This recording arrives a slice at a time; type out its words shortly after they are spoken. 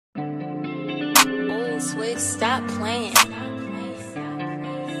Switch, stop playing.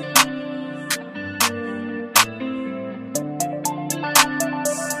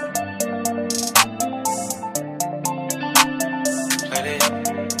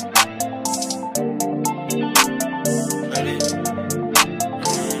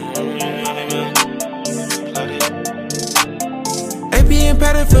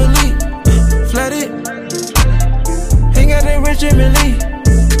 Pattern for leak, flood it. Ain't got that rich Emily,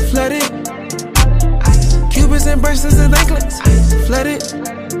 flood it. Cubits and bracelets and anklets, flood it.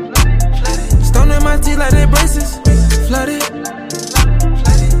 Stone in my teeth like they braces, flood it.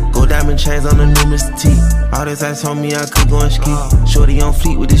 Gold diamond chains on the new Mr. T. All this ice on me, I could go and ski. Shorty on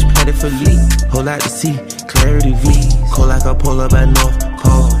fleet with this pattern for leak. Whole lot to see, clarity V. Cold like a polar by North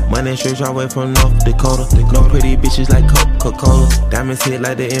Pole. Money straight all way from North Dakota. No pretty bitches like Coca-Cola. Diamonds hit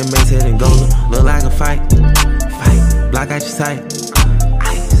like the inmates head in Gola. Look like a fight. Block out your sight.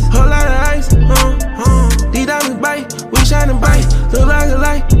 Whole lot of ice. These diamonds bite. We shining bright. Look like a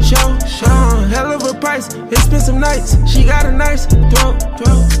light. Show. Hell of a price. Expensive nights. She got a nice throat.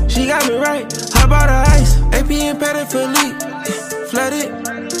 She got me right. I bought her ice. AP and pattern for leak. Flood it.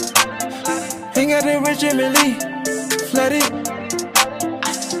 Ain't got that rich Emily. Flood it.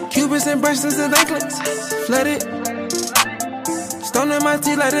 Cubits and bracelets and anklets, flood it. Stone in my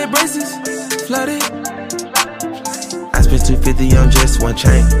teeth like they braces, flood it. I spent $250 on just one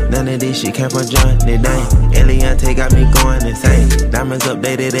chain. None of this shit came from Johnny Dane. Eliante got me going insane. Diamonds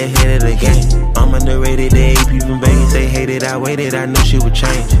updated ahead of the game. I'm underrated, the AP from Vegas. They hated, I waited, I knew shit would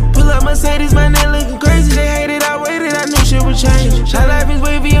change. Pull up Mercedes, my neck looking crazy. They hated, I waited, I knew shit would change. My life is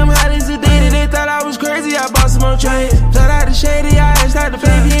wavy, I'm hot as a day. They thought I was crazy, I bought some more trains. Flat out the shady, I asked out the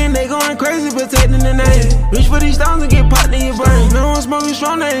baby, and they going crazy, protecting the name. Reach for these stones and get popped in your brain. No one smoking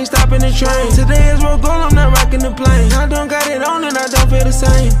strong, they ain't stopping the train. Today is roll gold, I'm not rocking the plane. I don't got it on and I don't feel the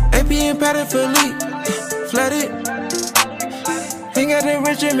same. AP and pattern for leak, flood it. Ain't got that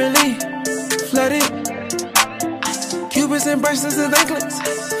rich Emily, flood it. Cubits and bracelets and anklets,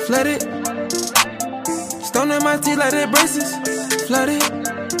 flood it. Stone in my teeth like they braces, flood it.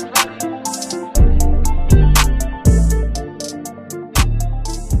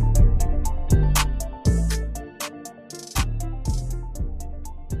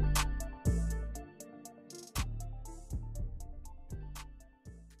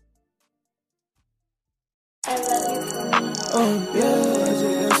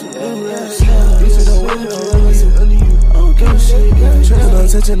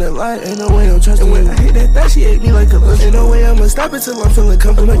 Touching the light, ain't no way I'm trusting you. I hate that she ate me like a lunch. Ain't no way I'ma stop it till I'm feeling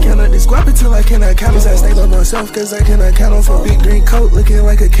comfortable. I cannot describe it till I cannot count. I stay by myself cause I cannot count on. For big green coat, looking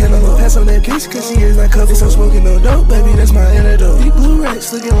like a candle. I'ma pass on that bitch cause she is not covered. So I'm smoking no dope, baby, that's my antidote. Big blue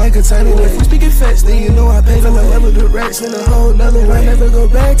racks, looking like a tidal wave. If we speaking facts, then you know I pay them. I level the racks in a whole nother way. I never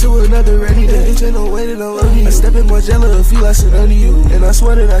go back to another ready day. Bitch, ain't no way that I love you. I step in more jello and feel I sit under you. And I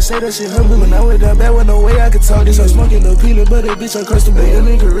swear that I say that shit humble. When I went down bad, with no way I could talk this. I'm smoking no peanut butter, bitch, I'm crusted. A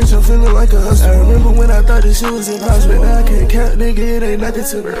nigga rich, I'm feeling like a hustler. I remember when I thought this shit was impossible. Now I can't count, nigga, it ain't nothing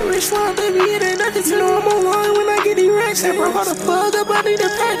to me. Rich line, baby, it ain't nothing to me. You know I'm online when I get these racks. I broke all the plug up, I need a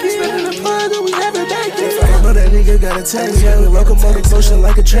package. Spending the plug up, we have it back. I know that nigga got a tax. Yeah, we locomotive motion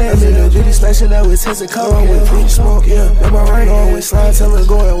like a train. I'm in the video smashing out with Tesla car. I'm with pink smoke, yeah. Am I right? Going with slide, tell her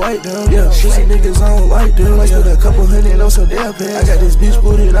going white down. Yeah, shit, some niggas I don't like them. I spent a couple hundred on some damn pants. I got this bitch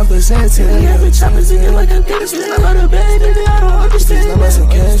booted off the Santan. Yeah, bitch, I'm singing like a dentist. Bitch, I'm out of bed, nigga, I don't understand. I'm about some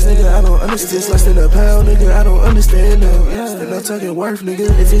cash, nigga, I don't understand. It's less than a pound, nigga, I don't understand now. Yeah, and I'm talking worth, nigga.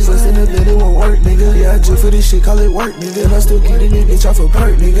 If it's less than a then it won't work, nigga. Yeah, I just for this shit, call it work, nigga. And I'm still getting it, bitch, off a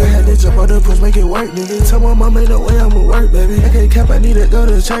perk, nigga. I had to jump on the push, make it work, nigga. Tell my mama, ain't no way I'ma work, baby. I can't cap, I need to go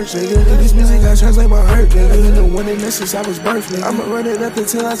to church, nigga. And this music got translate my hurt, nigga. And the one in this since I was birthed, nigga. I'ma run it up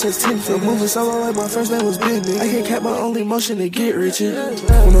until I touch 10 feet. Moving solo like my first name was Ben, nigga. I can't cap my only motion to get richer.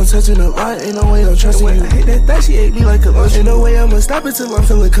 When I'm touching the light, ain't no way I'm trusting you. I hate that she ate me like a lunch. Ain't no way I'ma stop it till I'm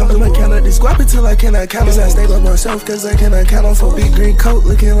feeling comfortable. I cannot describe it till I cannot count. I stay by myself cause I cannot count on. For big green coat,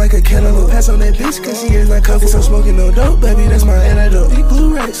 looking like a candle. I'ma pass on that bitch cause she is not covered. So I'm smoking no dope, baby, that's my antidote. Big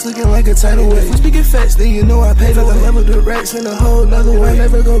blue racks, looking like a tidal wave. If we speaking facts, then you know I paid for the level the racks in a whole nother way. I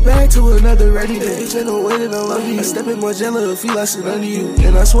never go back to another ready day. Bitch, ain't no way that I love you. I step in more jello, feel I sit under you.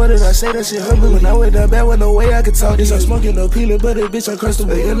 And I swear that I say that shit humble. When I went down bad, with no way I could talk this. I'm smoking no peanut butter, bitch, I'm crusted.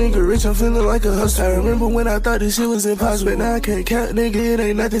 A young nigga rich, I'm feeling like a hustler. I remember when I thought this shit was impossible. Now I can't count, nigga, it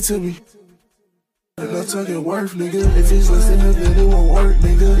ain't nothing to me. And I'm talking worth, nigga. If it's less than a then it won't work,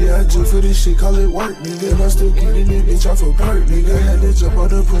 nigga. Yeah, got you for this shit, call it work, nigga. And I'm still getting it, bitch, off a perk, nigga. Had to jump on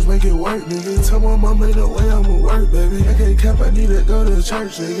the push, make it work, nigga. Tell my mama ain't no way I'ma work, baby. I can't cap, I need to go to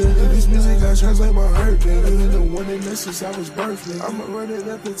church, nigga. And this music I translate my hurt, nigga. And the one that missed since I was birthed, nigga. I'ma run it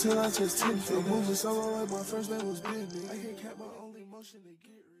up until I just 10 feet. I'm moving solo like my first name was Ben, nigga. I can't cap my only motion to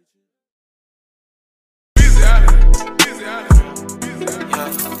get rich. Busy out here, busy out here, busy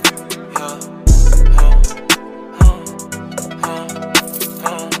out here.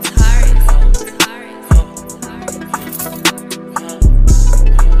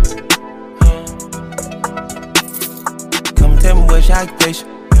 What's your occupation?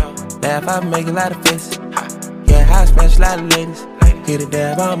 Laugh, I make a lot of faces. Yeah, I smash a lot of ladies. Hit a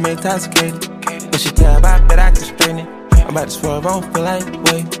dab, I'm intoxicated. But she tab, I bet I can straighten it. I'm about to swerve, I don't feel like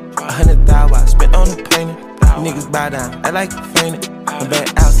wait. 100,000 I spent on the painting. Niggas bow down, I like to faint it. I'm back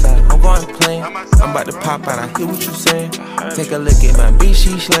outside, I'm going plain. I'm about to pop out, I hear what you saying. Take a look at my bitch,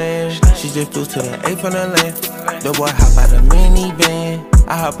 she slam. She just flew to the 8 from the land. The boy hop out the minivan.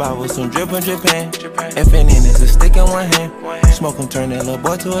 I hop out with some drip from Japan. FNN is a stick in one hand. Smoke him, turn that little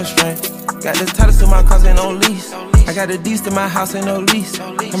boy to a strain. Got the titles to my cars, ain't no lease. I got the D's to my house, ain't no lease.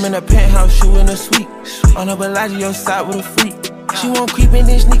 I'm in a penthouse, shoe in a suite. On a Bellagio side with a freak. She won't creep in,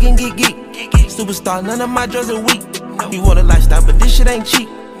 then sneak and get geek. Superstar, none of my drugs are weak. You want a lifestyle, but this shit ain't cheap.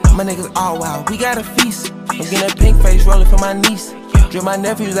 My niggas all wild, we got a feast. I'm getting a pink face, rolling for my niece. Drip my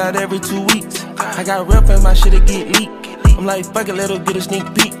nephews out every 2 weeks. I got rep and my shit'll get leaked. I'm like, fuck it, let her get a sneak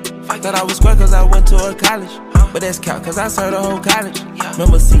peek. Thought I was square cause I went to a college. But that's cap cause I served the whole college.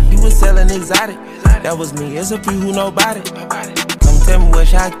 Remember, see, he was selling exotic. That was me, it's a few who know about it. Come tell me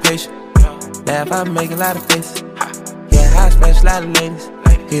what's your occupation. Laugh, I make a lot of faces. Yeah, I smash a lot of ladies.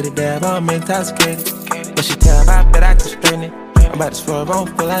 Hit a dab, I'm intoxicated. But she tab, I bet I can straighten it. I'm about to swerve, I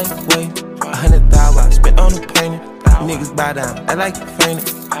don't feel like wait. 100,000 I spent on the painting. Niggas bow down, I like to faint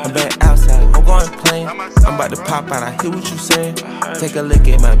it. I'm back outside, I'm going plain. I'm about to pop out, I hear what you saying. Take a look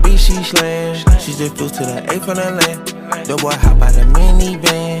at my bitch, she slam. She just flew to the 8 from the land. The boy hop out the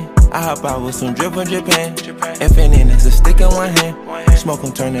minivan. I hop out with some drip from Japan. FNN is a stick in one hand. Smoke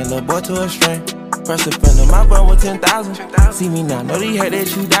him, turn that little boy to a strain. First offender, my bro with 10,000. See me now, know they heard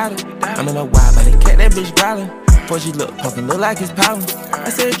that you doubted. I'm in a wild, but they kept that bitch growling. Before she look, pumpkin look like it's pouting. I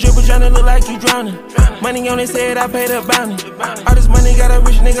said dribble tryna look like you drowning. Money on his head, I paid a bounty. All this money got a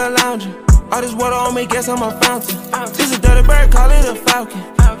rich nigga lounging. All this water on me, guess I'm a fountain. This a dirty bird, call it a falcon.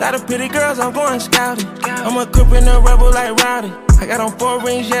 Lot of pretty girls, I'm going scouting. I'm a crip and a rebel like Rowdy. I got on 4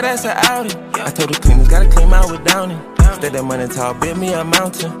 rings, yeah, that's an Audi. I told the cleaners, gotta clean out with Downey. Stay that money tall, build me a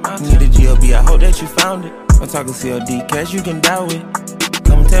mountain. You need a GLB, I hope that you found it. I'm talking CLD cash, you can doubt it.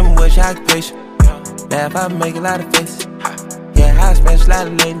 Come tell me what's your occupation. Laugh, I make a lot of faces. Yeah, I smash a lot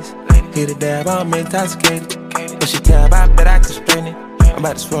of ladies. Hit a dab, I'm intoxicated. But she tab, I bet I can straighten it. I'm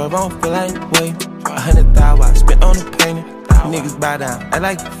about to swerve, I don't feel like wait. 100,000 I spent on the painting. Niggas bow down, I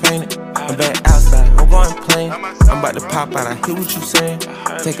like to faint it. I'm back outside, I'm going plain. I'm about to pop out, I hear what you saying.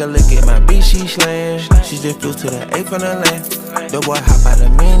 Take a look at my bitch, she slam. She just flew to the 8 from the land. The boy hop out the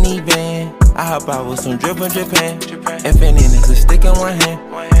minivan. I hop out with some drip from Japan. FNN is a stick in one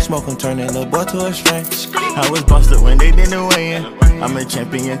hand. Smoke him, turn that little boy to a strain. I was busted when they didn't weigh in. I'm a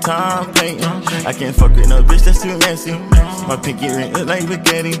champion, Tom Payton. I can't fuck with no bitch that's too messy. My pinky ring look like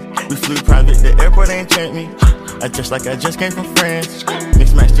spaghetti. We flew private, the airport ain't checked me. I dress like I just came from France.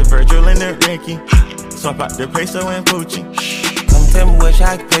 Mix match the Virgil and the Ricky. Swap out the peso and Pucci. Come tell me what's your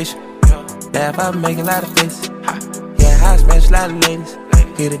occupation. Laugh, I make a lot of faces. Yeah, I smash a lot of ladies.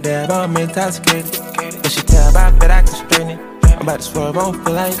 Hit a dab, I'm intoxicated. But she tab, I bet I can straighten it. I'm about to swerve, I don't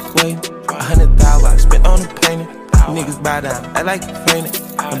feel like wait. 100,000 I spent on the painting. Niggas bow down, I like to faint it.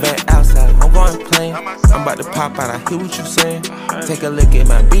 I'm back outside, I'm going plain. I'm about to pop out, I hear what you saying. Take a look at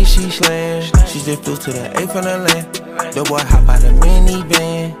my bitch, she slam. She just flew to the 8 from the land. The boy hop out the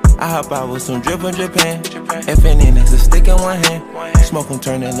minivan. I hop out with some drip from Japan. FNN is a stick in one hand. Smoke him,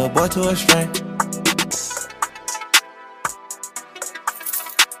 turn that little boy to a strain.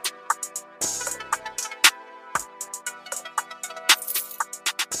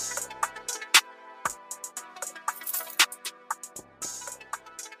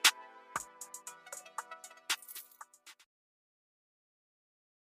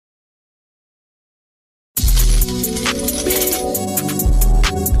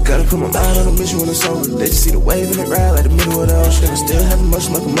 Gotta put my mind on a mission when it's over. They just see the wave and it ride like the middle of the ocean. I still have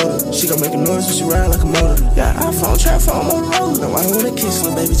emotion like a motor. She gon' make a noise when she ride like a motor. Yeah, iPhone, trap phone, Motorola. No, I don't wanna kiss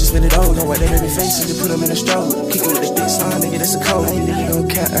little baby, just spin it over. Don't wipe that baby faces, just put them in a stroller. Kick it with the big sign, nigga, that's a code. I ain't even gon'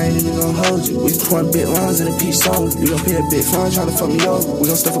 count, I ain't even gon' hold you. We pouring big lines in a peach soda. You gon' pay a big fine tryna fuck me over.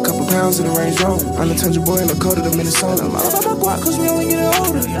 We gon' stuff a couple pounds in the Range Rover. I'm the tundra boy and the coat of the Minnesota. I'm all about my guac cause we only getting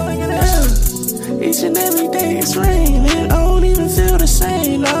older. and every day it's raining. I don't even feel the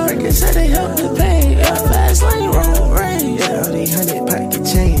same, no. I guess that they help the pain, yeah. Fast lane, wrong range, yeah. All these 100 pocket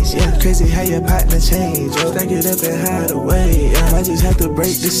change, yeah. Crazy how your partner change, yo. Stack it up and hide away, yeah. I just have to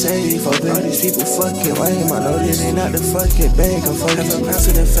break the safe. Open all these people fucking lame. I know this ain't not the fucking bank. I'm fucking from out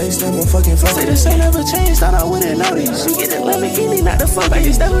to the face, them I'm fucking fuck. Say this ain't never changed, thought I wouldn't know this. You get the Lamborghini, not the fuck. I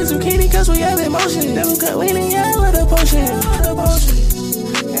just step with zucchini, cause we have emotion. Never cut leaning, yeah, with a potion.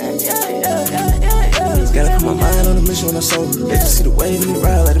 Gotta put my mind on the mission when I'm sober. Let you see the wave and it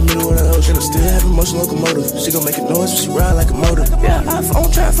ride like the middle of the ocean. I still have emotion locomotive. She gon' make a noise when she ride like a motor. Yeah, iPhone,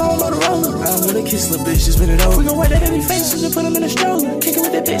 trap phone, Motorola. I wanna kiss little bitch, just spin it over. We gon' wear that heavy face, just put them in a stroller. Kickin'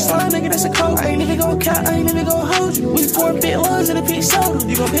 with that bitch slime, nigga, that's a cold. I ain't even gon' count, I ain't even gon' hold you. We pour big lungs in a peach soda.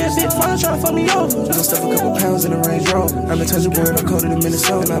 You gon' pay a bit fine, try to fuck me over. Just gon' stuff a couple pounds in the Range Rover. I'm a touch of boy, I'm colder than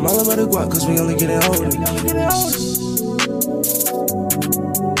Minnesota. I'm all about the guap, cause we only getting older.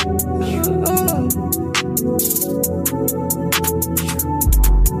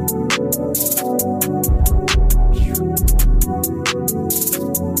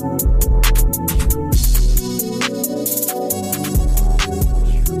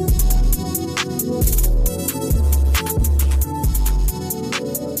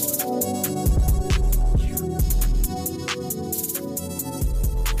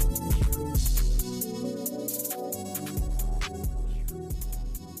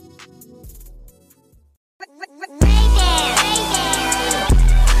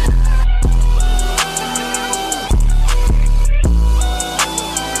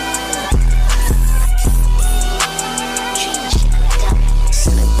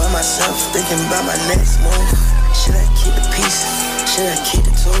 Thinking about my next move. Should I keep the peace? Should I keep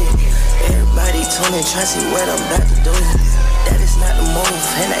the tool? Everybody told me, try to see what I'm about to do. That is not the move,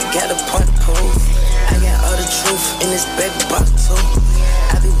 and I got a point to prove. I got all the truth in this baby box too.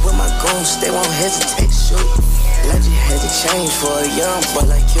 I be with my goons, they won't hesitate to shoot. Life just had to change for a young boy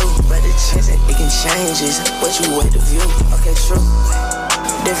like you. But the chance that it can change is what you wait to view. Okay, true.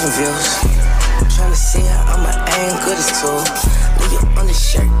 Different views. Tryna see how I'ma aim good as tool. Lay you on the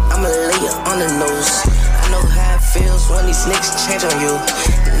shirt, I'ma lay you on the nose. I know how it feels when these niggas change on you.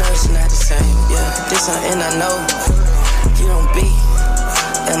 No, it's not the same, yeah. This something I know. You don't be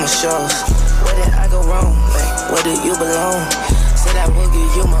at my shows. Where did I go wrong? Like, where did you belong? Said I would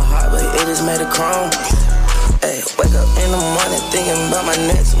give you my heart, but it is made of chrome. Hey, wake up in the morning thinking about my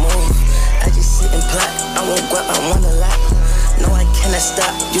next move. I just sit and plot, I won't go, I want a lot. No, I cannot stop,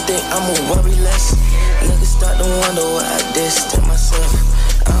 you think I'ma worry less? Niggas start to wonder why I distant myself.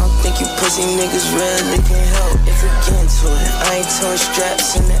 I don't think you pussy niggas really can help if we get into it. I ain't throwing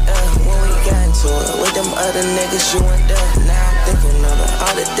straps in the air when we got into it. With them other niggas, you went there. Now I'm thinking of it.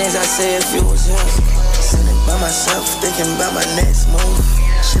 All the things I say if you was here. Sitting by myself, thinking about my next move.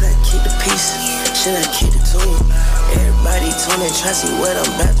 Should I keep the peace? Should I keep the tool? Everybody told me, try to see what I'm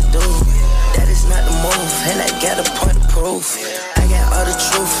about to do. That is not the move, and I got a point to prove. I got all the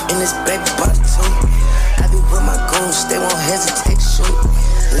truth in this baby box too. I be with my goons, they won't hesitate to shoot.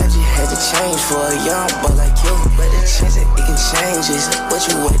 Life just had to change for a young boy like you. But the chance that it can change is what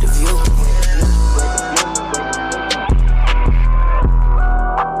you wait to view.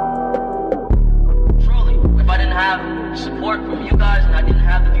 Truly, if I didn't have support from you guys and I didn't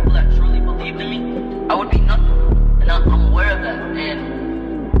have the people that truly believed in me, I would be nothing. And I'm aware of that.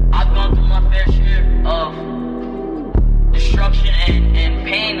 And I've gone through my fair share of destruction and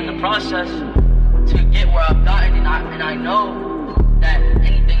pain in the process to get where I've gotten, and I know that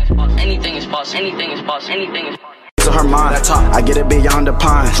anything is possible. Anything is possible. Anything is possible. Anything is possible. To her mind, I get it beyond the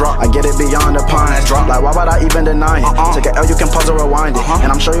pine. I get it beyond the pine. Like, why would I even deny it? Take an L, you can pause or rewind it.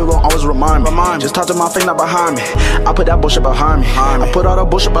 And I'm sure you gon' always remind me. Just talk to my face, not behind me. I put that bullshit behind me. I put all the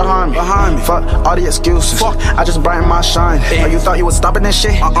bullshit behind me. Fuck all the excuses. I just brighten my shine. Oh, you thought you was stopping this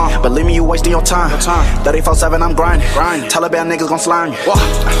shit? Believe me, you wasting your time. 34/7, I'm grinding. Taliban niggas gon' slime you.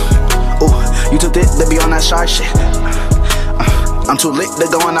 Ooh, you too thick to be on that shy shit. I'm too lit to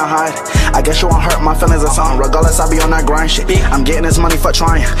go in the hide. I guess you won't hurt my feelings or something. Regardless, I be on that grind shit. I'm getting this money for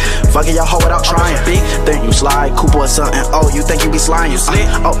trying. Fucking your hoe without trying. Think you slide, Cooper or something. Oh, you think you be sliding.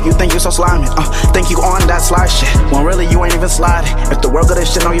 Oh, you think you so slimy. Think you on that slide shit. When really you ain't even sliding. If the world got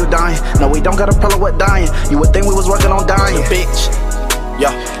this shit, know you dying. No, we don't got a problem with dying. You would think we was working on dying. Bitch.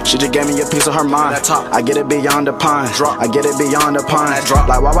 Yeah, she just gave me a piece of her mind. I get it beyond the pine. I get it beyond the pine.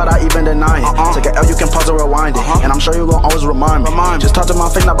 Like, why would I even deny it? Take an L, you can pause or rewind it. And I'm sure you gon' always remind me. Just talk to my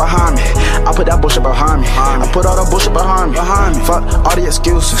face, not behind me. I put that bullshit behind me. I put all the bullshit behind me. Fuck all the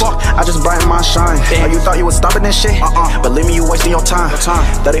excuses. I just brighten my shine. Oh, you thought you was stopping this shit? Believe me, you wasting your time.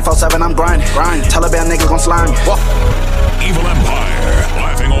 34/7, I'm grinding. Taliban niggas gon' slime you. Evil Empire,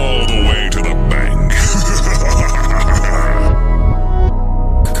 laughing all the way to the bank.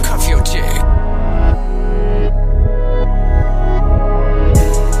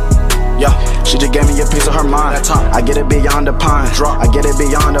 I get it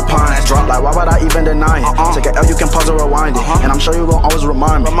beyond the pine. Like why would I even deny it? Take an L, you can pause or rewind it. And I'm sure you gon' always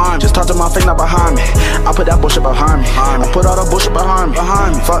remind me. Just talk to my face, not behind me. I put that bullshit behind me. I put all the bullshit behind me.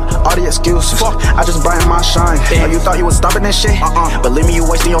 Fuck all the excuses. I just brighten my shine. Oh, you thought you was stopping this shit? Believe me, you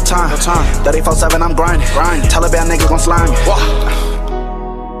wasting your time. 34/7, I'm grinding. Taliban niggas gon' slime me.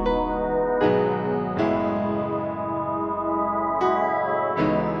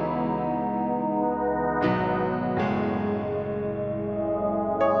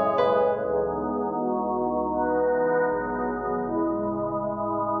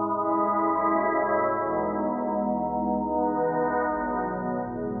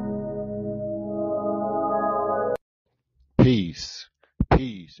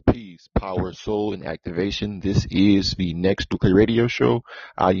 Peace, power, soul, and activation. This is the Next Nuclear Radio Show.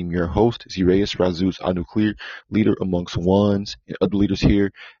 I am your host, Zirayus Razuz Anuclear, leader amongst ones and other leaders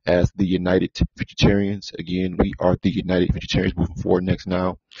here as the United Futurtarians. Again, we are the United Futurtarians moving forward next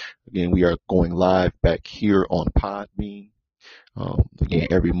now. Again, we are going live back here on Podbean. Again,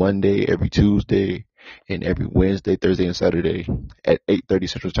 every Monday, every Tuesday, and every Wednesday, Thursday, and Saturday at 8:30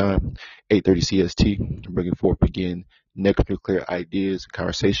 Central Time, 8:30 CST, bringing forth again next nuclear ideas and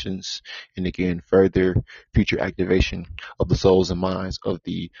conversations, and again further future activation of the souls and minds of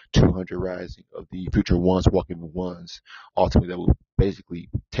the 200 rising of the future ones, walking the ones, ultimately that will basically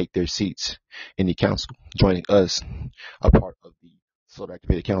take their seats in the council, joining us, a part of the Soul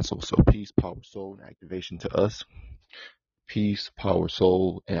Activated Council. So peace, power, soul, and activation to us. Peace, power,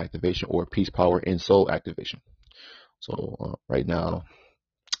 soul, and activation, or peace, power, and soul activation. So right now,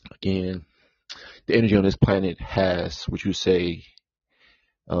 again, the energy on this planet has, what you say,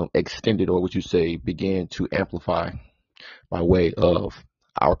 extended, or what you say, began to amplify by way of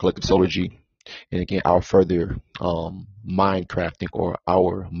our collective solargy, and again, our further mind crafting or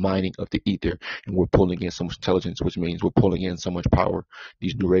our mining of the ether, and we're pulling in so much intelligence, which means we're pulling in so much power,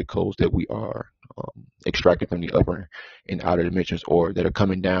 these new ray codes that we are extracted from the upper and outer dimensions, or that are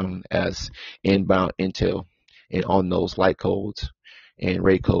coming down as inbound intel, and on those light codes and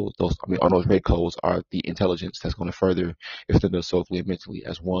ray codes, on those ray codes are the intelligence that's going to further extend us soulfully and mentally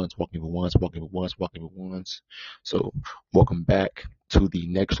as ones, walking with ones, walking with ones, walking with ones. So welcome back to the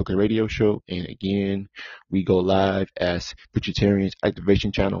Next Nuclear Radio Show, and again, we go live as Futurtarians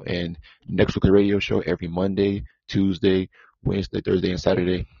Activation Channel and Next Nuclear Radio Show every Monday, Tuesday, Wednesday, Thursday, and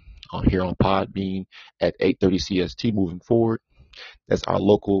Saturday here on Podbean at 8:30 CST moving forward. That's our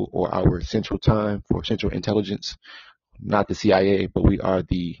local or our central time for Central Intelligence, not the CIA, but we are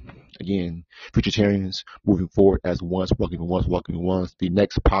the, again, Futurtarians moving forward as ones, walking with ones, walking with ones, the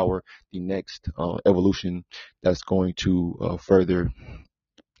next power, the next evolution that's going to further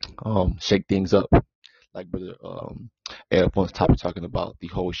shake things up. Like Brother Ed once topic talking about the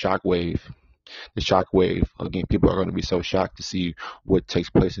whole shockwave. The shockwave, again, people are going to be so shocked to see what takes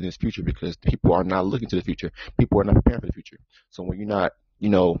place in this future, because people are not looking to the future. People are not preparing for the future. So when you're not,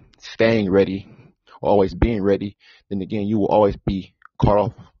 staying ready, or always being ready, then again, you will always be caught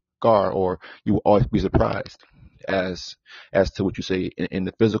off guard, or you will always be surprised as to what you say in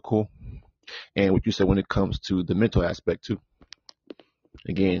the physical, and what you say when it comes to the mental aspect too.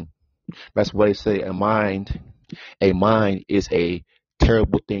 Again, that's why they say a mind is a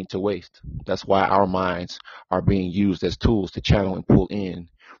terrible thing to waste. That's why our minds are being used as tools to channel and pull in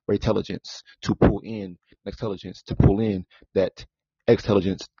intelligence, to pull in intelligence, to pull in that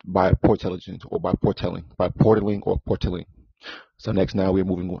intelligence by portelligence, or by portelling, or portelling. So next now we're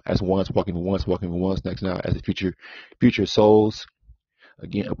moving as ones, walking with ones, walking with ones. Next now as the future souls,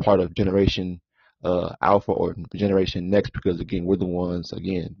 again a part of generation Alpha, or generation next, because again we're the ones,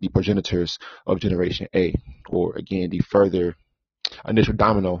 again the progenitors of generation A, or again the further initial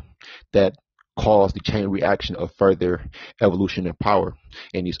domino that caused the chain reaction of further evolution and power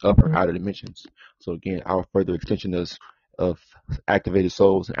in these upper outer dimensions. So again, our further extension of activated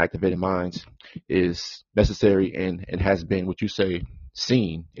souls and activated minds is necessary, and has been, what you say,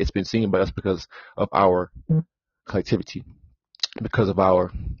 seen. It's been seen by us because of our collectivity, because of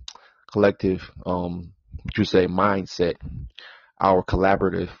our collective, what you say, mindset, our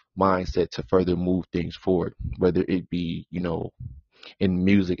collaborative mindset to further move things forward, whether it be, in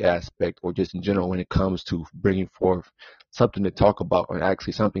music aspect, or just in general when it comes to bringing forth something to talk about, or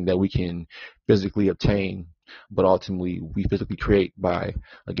actually something that we can physically obtain, but ultimately we physically create by,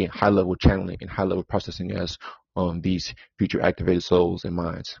 again, high level channeling and high level processing as these future activated souls and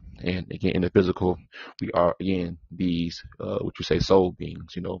minds. And again, in the physical, we are, again, these what you say, soul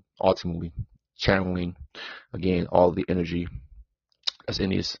beings, ultimately channeling, again, all the energy that's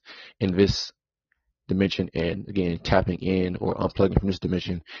in this dimension, and again tapping in or unplugging from this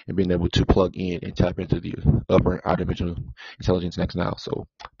dimension and being able to plug in and tap into the upper and outer dimensional intelligence next now. So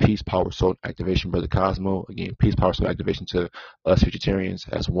peace, power, soul activation, Brother Cosmo. Again, peace, power, soul activation to us Futurtarians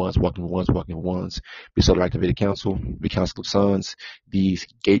as ones, walking with ones, walking with ones. Be solar activated council, be council of sons, these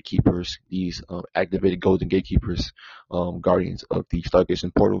gatekeepers, these activated golden gatekeepers, guardians of the stargates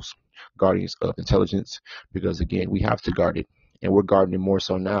and portals, guardians of intelligence, because again, we have to guard it, and we're guarding it more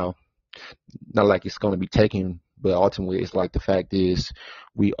so now. Not like it's going to be taken, but ultimately it's like the fact is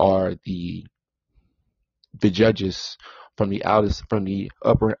we are the judges from the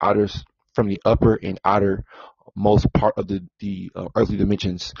upper and outer most part of the earthly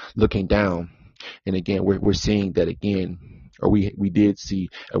dimensions looking down. And again, we're seeing that again, or we did see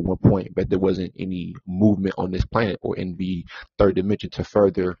at one point, but there wasn't any movement on this planet or in the third dimension to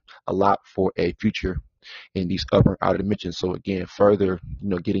further allow for a future in these upper and outer dimensions. So again, further,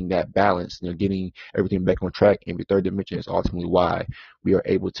 getting that balance, getting everything back on track in the third dimension is ultimately why we are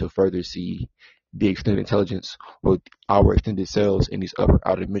able to further see the extended intelligence or our extended selves in these upper and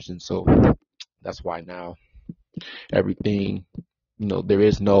outer dimensions. So that's why now everything, there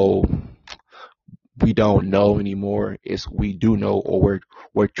is no we don't know anymore. It's we do know, or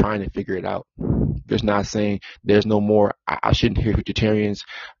we're trying to figure it out. There's not saying there's no more. I shouldn't hear Futurtarians.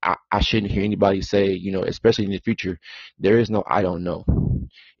 I shouldn't hear anybody say, especially in the future, there is no I don't know.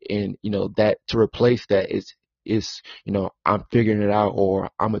 And that to replace that is I'm figuring it out, or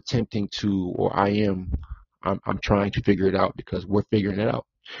I'm attempting to, or I'm trying to figure it out, because we're figuring it out.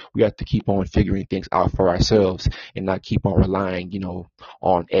 We have to keep on figuring things out for ourselves and not keep on relying,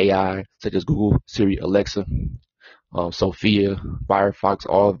 on AI such as Google, Siri, Alexa, Sophia, Firefox,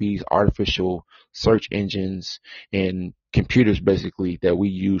 all of these artificial search engines and computers basically that we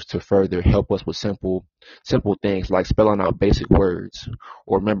use to further help us with simple things like spelling out basic words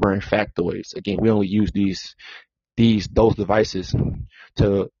or remembering factoids. Again, we only use those devices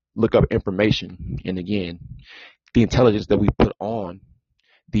to look up information. And again, the intelligence that we put on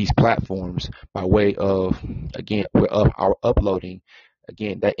these platforms by way of, again, our uploading,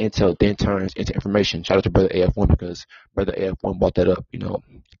 again, that intel then turns into information. Shout out to Brother AF1, because Brother AF1 brought that up.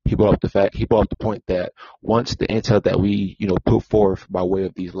 He brought up the point that once the intel that we, put forth by way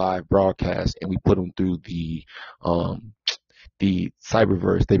of these live broadcasts and we put them through the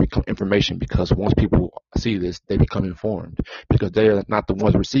cyberverse, they become information, because once people see this, they become informed, because they are not the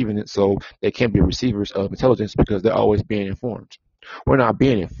ones receiving it, so they can't be receivers of intelligence because they're always being informed. We're not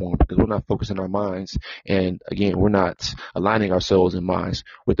being informed because we're not focusing our minds, and again, we're not aligning our souls and minds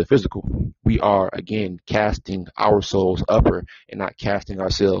with the physical. We are again casting our souls upper and not casting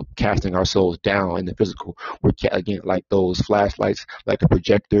our souls down in the physical. We're again, like those flashlights, like a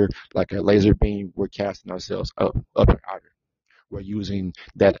projector, like a laser beam. We're casting ourselves up and outer. We're using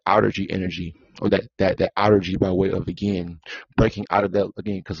that outer G energy, or that outer G by way of, again, breaking out of that,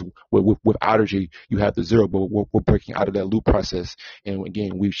 again, because with outer G, you have the zero, but we're breaking out of that loop process. And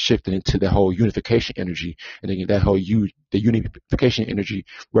again, we've shifted into the whole unification energy. And again, that whole the unification energy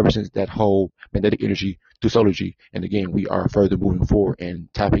represents that whole magnetic energy through solar G. And again, we are further moving forward and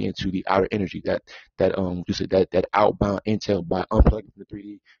tapping into the outer energy, that outbound intel by unplugging from the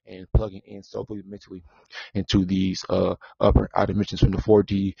 3D and plugging in soulfully, mentally into these upper outer dimensions from the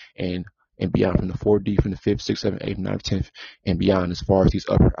 4D and beyond, from the 4D, from the 5th, 6th, 7th, 8th, 9th, 10th, and beyond, as far as these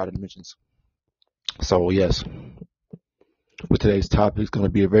upper outer dimensions. So yes, with today's topic, it's going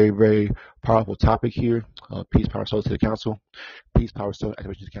to be a very, very powerful topic here. Peace, power, soul to the council. Peace, power, soul,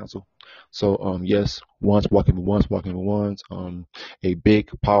 activation to the council. So yes, ones walking with ones. A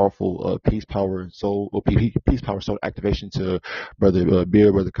big, powerful peace, power, soul, or peace, power, soul activation to Brother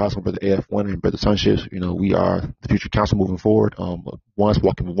Beer, Brother Cosmo, Brother AF1, and Brother Sunships. We are the future council moving forward. Ones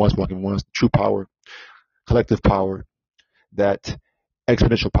walking with ones. True power, collective power, that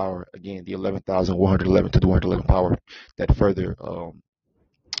exponential power, again, the 11,111 to the 111 power, that further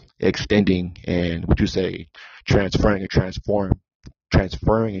extending and transferring and transforming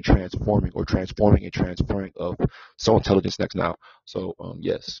of soul intelligence next now. So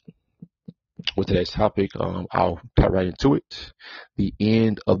yes, with today's topic, I'll cut right into it. The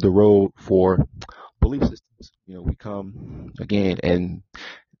end of the road for belief systems. We come again, and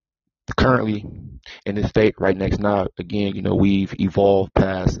currently in this state right next now, again, we've evolved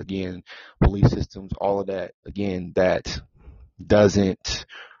past, again, belief systems, all of that, again, that doesn't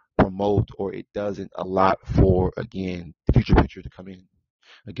promote, or it doesn't allow for, again, the future picture to come in.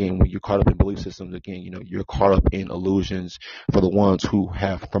 Again, when you're caught up in belief systems, again, you're caught up in illusions for the ones who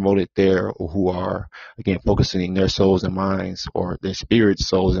have promoted or who are, again, focusing their souls and minds, or their spirits,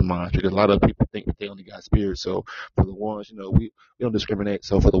 souls and minds, because a lot of people think that they only got spirits. So for the ones, we don't discriminate.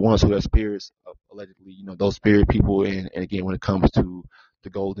 So for the ones who have spirits of allegedly, those spirit people, and again, when it comes to the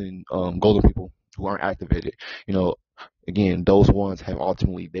golden people who aren't activated, you know, again, those ones have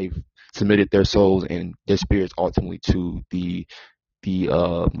ultimately they've submitted their souls and their spirits ultimately to the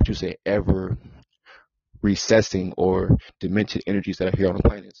what you say ever recessing or demented energies that are here on the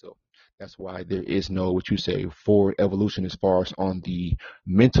planet. So that's why there is no what you say forward evolution as far as on the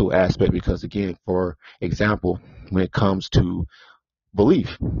mental aspect, because again, for example, when it comes to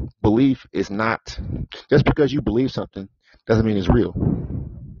belief, belief is not just because you believe something doesn't mean it's real.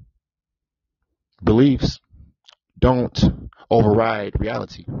 Beliefs don't override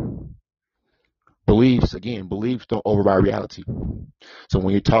reality. Beliefs don't override reality. So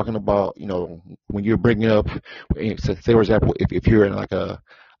when you're talking about, when you're bringing up, say for example, if you're in like a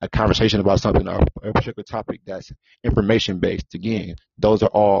conversation about something or a particular topic that's information based, again, those are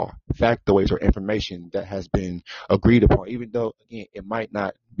all factoids or information that has been agreed upon, even though, again, it might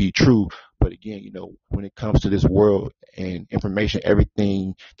not be true. But again, when it comes to this world and information,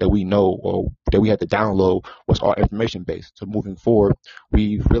 everything that we know or that we had to download was all information based. So moving forward,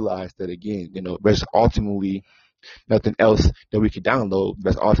 we've realized that, again, there's ultimately nothing else that we could download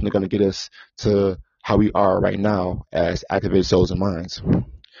that's ultimately going to get us to how we are right now as activated souls and minds.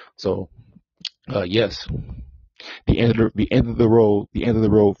 So, yes, the end of the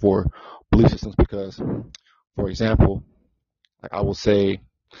road for belief systems, because, for example, like I will say,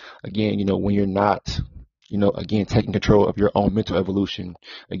 again, when you're not, again, taking control of your own mental evolution,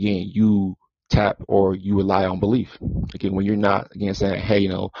 again, you tap or you rely on belief. Again, when you're not, again, saying, hey,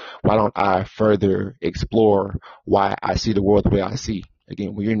 why don't I further explore why I see the world the way I see?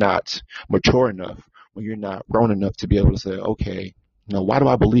 Again, when you're not mature enough, when you're not grown enough to be able to say, okay, why do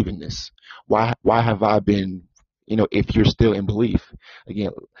I believe in this? Why have I been, if you're still in belief?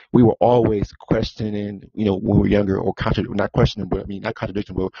 Again, we were always questioning, when we were younger, or not questioning, but I mean, not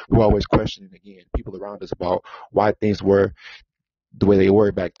contradiction, but we were always questioning, again, people around us about why things were the way they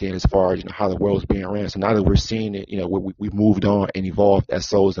were back then, as far as how the world was being ran. So now that we're seeing it, we've moved on and evolved as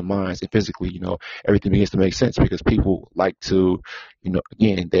souls and minds, and physically, everything begins to make sense, because people like to,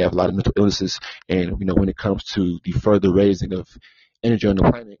 again, they have a lot of mental illnesses, and when it comes to the further raising of energy on the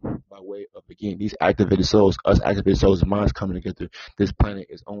planet by way of, again, these activated souls, us activated souls and minds coming together, this planet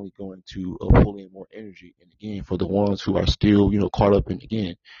is only going to pull in more energy. And again, for the ones who are still, caught up in,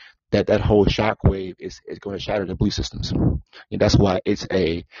 again, that whole shock wave is going to shatter the belief systems. And that's why it's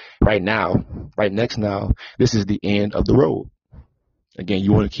right next now, this is the end of the road. Again,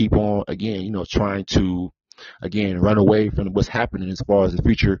 you want to keep on, again, trying to, again, run away from what's happening as far as the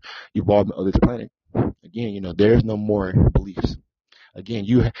future evolvement of this planet. Again, there's no more beliefs. Again,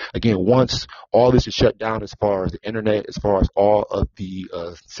 once all this is shut down, as far as the internet, as far as all of the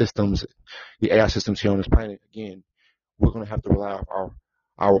systems, the AI systems here on this planet, again, we're going to have to rely on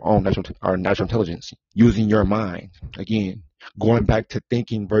our own natural intelligence, using your mind. Again, going back to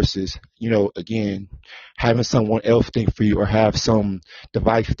thinking versus, again, having someone else think for you or have some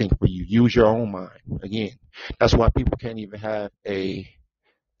device think for you. Use your own mind. Again, that's why people can't even have a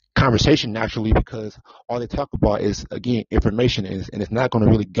conversation naturally, because all they talk about is, again, information and it's not going to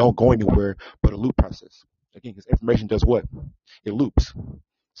really go anywhere but a loop process. Again, because information does what? It loops.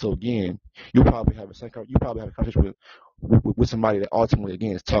 So again, you probably have a conversation with somebody that ultimately,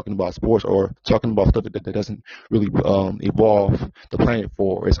 again, is talking about sports or talking about stuff that doesn't really evolve the planet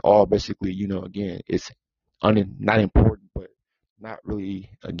for. It's all basically, again, it's not important, but not really,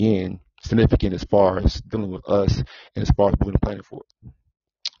 again, significant as far as dealing with us and as far as moving the planet forward.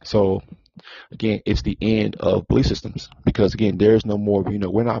 So again, it's the end of belief systems, because again, there's no more,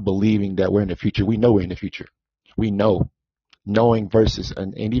 we're not believing that we're in the future. We know we're in the future. We know. Knowing versus,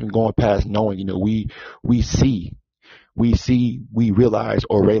 and even going past knowing, we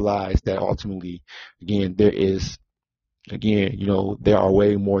realize that ultimately, again, there is, again, there are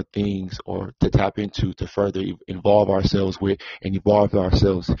way more things or to tap into to further involve ourselves with and evolve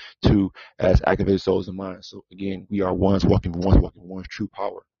ourselves to as activated souls and minds. So again, we are ones walking one's true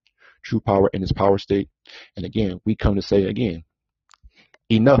power in its power state. And again, we come to say, again,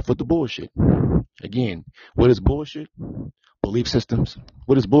 enough with the bullshit. Again, what is bullshit? Belief systems.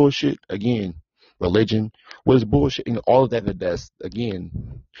 What is bullshit? Again, religion. What is bullshit? All of that's, again,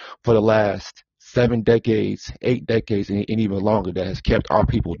 for the last 7 decades, 8 decades, and even longer, that has kept our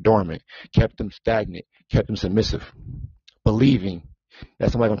people dormant, kept them stagnant, kept them submissive, believing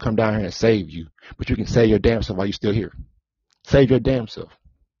that somebody's gonna come down here and save you, but you can save your damn self while you're still here. Save your damn self.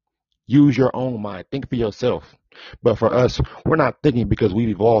 Use your own mind. Think for yourself. But for us, we're not thinking because we've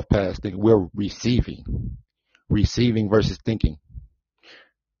evolved past thinking. We're receiving versus thinking.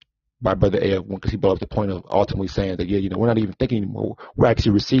 by Brother AF because he brought up the point of ultimately saying that, yeah, we're not even thinking anymore. We're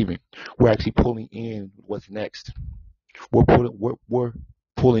actually receiving. We're actually pulling in what's next. We're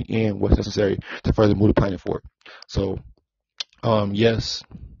pulling in what's necessary to further move the planet forward. So, yes,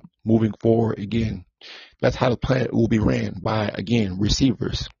 moving forward again, that's how the planet will be ran by, again,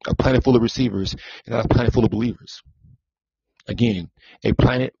 receivers. A planet full of receivers and not a planet full of believers. Again, a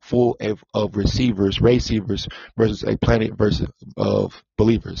planet full of receivers versus a planet of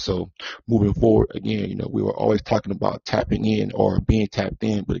believers. So moving forward, again, we were always talking about tapping in or being tapped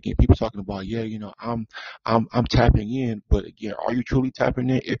in, but again, people talking about, yeah, I'm tapping in, but again, are you truly tapping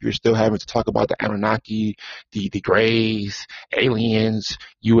in if you're still having to talk about the Anunnaki, the Greys, aliens,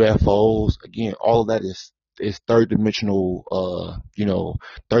 UFOs? Again, all of that is third dimensional,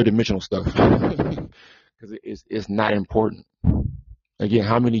 third dimensional stuff. Because it's not important. Again,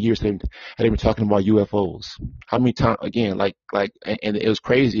 how many years have they been talking about UFOs? How many times? Again, and it was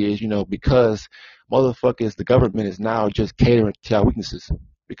crazy is, because motherfuckers, the government is now just catering to our weaknesses.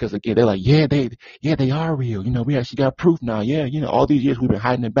 Because again, they're like, yeah, they are real. We actually got proof now. Yeah, all these years we've been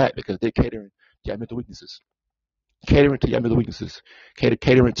hiding it back because they're catering to our mental weaknesses. Catering to your mental weaknesses.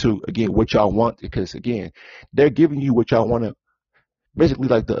 Catering to, again, what y'all want. Because again, they're giving you what y'all want to. Basically,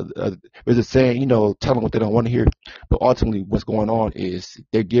 like there's a saying, tell them what they don't want to hear. But ultimately, what's going on is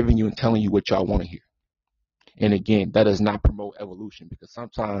they're giving you and telling you what y'all want to hear. And again, that does not promote evolution because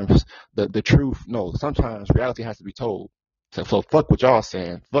sometimes the truth, no, sometimes reality has to be told. So fuck what y'all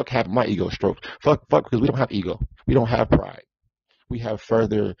saying. Fuck having my ego stroked. Fuck because we don't have ego. We don't have pride. We have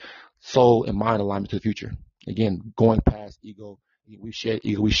further soul and mind alignment to the future. Again, going past ego, we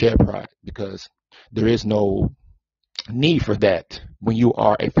share pride because there is no need for that when you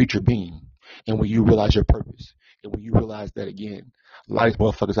are a future being and when you realize your purpose and when you realize that, again, a lot of these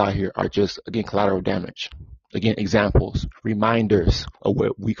motherfuckers out here are just, again, collateral damage. Again, examples, reminders of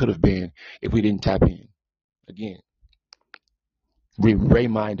what we could have been if we didn't tap in. Again,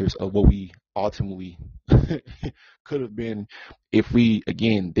 reminders of what we ultimately could have been if we,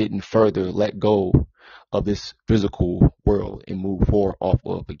 again, didn't further let go of this physical world and move forward off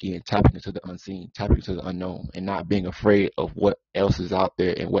of, again, tapping into the unseen, tapping into the unknown, and not being afraid of what else is out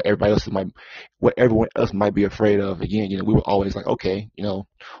there and what everyone else might be afraid of. Again, we were always like, okay,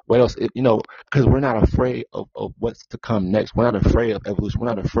 what else, because we're not afraid of what's to come next. We're not afraid of evolution.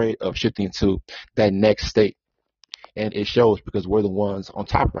 We're not afraid of shifting to that next state. And it shows because we're the ones on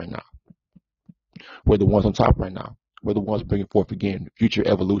top right now. We're the ones on top right now. We're the ones bringing forth, again, future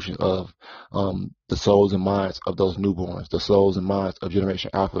evolution of the souls and minds of those newborns, the souls and minds of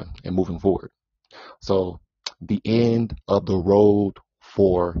Generation Alpha, and moving forward. So the end of the road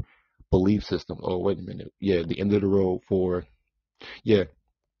for belief system. Oh, wait a minute. Yeah, the end of the road for, the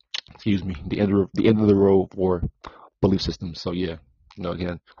end of the road for belief systems. So yeah,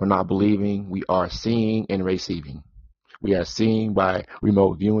 again, we're not believing, we are seeing and receiving. We are seeing by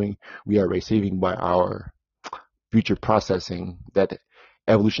remote viewing. We are receiving by our future processing, that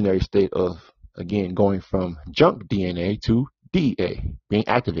evolutionary state of, again, going from junk DNA to DA being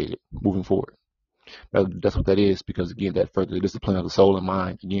activated, moving forward. That's what that is, because again, that further discipline of the soul and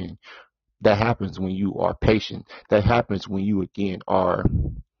mind, again, that happens when you are patient. That happens when you, again, are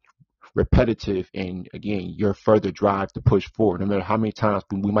repetitive, and again, your further drive to push forward. No matter how many times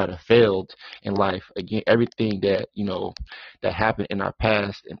we might have failed in life, again, everything that that happened in our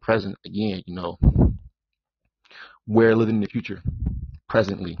past and present, again, we're living in the future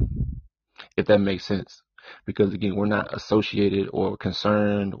presently, if that makes sense. Because again, we're not associated or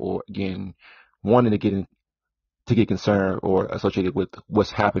concerned or, again, wanting to get concerned or associated with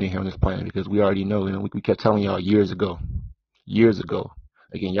what's happening here on this planet, because we already know. We kept telling y'all years ago.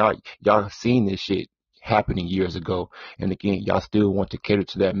 Again, y'all seen this shit happening years ago, and again, y'all still want to cater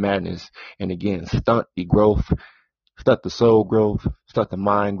to that madness, and again, stunt the growth, stunt the soul growth, stunt the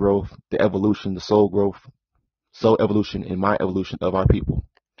mind growth, the evolution, the soul growth, soul evolution, and mind evolution of our people.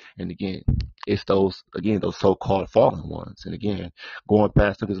 And again, it's those so-called fallen ones. And again, going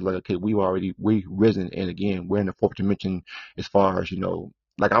past them is like, okay, we risen, and again, we're in the fourth dimension as far as,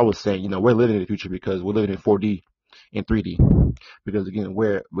 like I was saying, we're living in the future because we're living in 4D and 3D. Because again,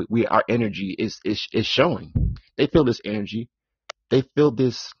 our energy is showing. They feel this energy. They feel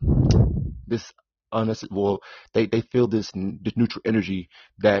this they feel this neutral energy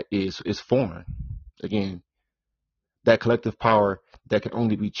that is foreign. Again, that collective power that can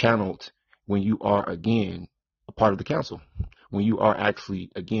only be channeled when you are, again, a part of the council, when you are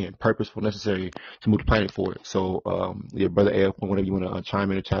actually, again, purposeful, necessary to move the planet forward. So, Brother AF, whenever you want to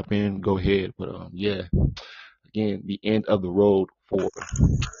chime in or tap in, go ahead. But again, the end of the road for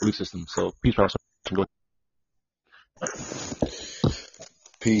belief system. So, peace, power. Go ahead.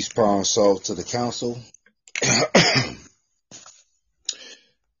 Peace, power, and soul to the council.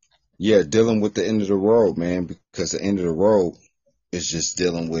 Yeah, dealing with the end of the road, man, because the end of the road is just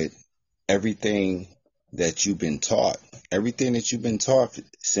dealing with everything that you've been taught. Everything that you've been taught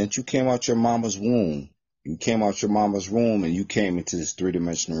since you came out your mama's womb. You came out your mama's womb and you came into this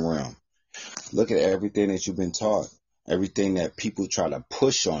three-dimensional realm. Look at everything that you've been taught. Everything that people try to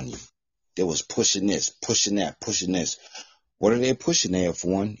push on you. They was pushing this, pushing that, pushing this. What are they pushing there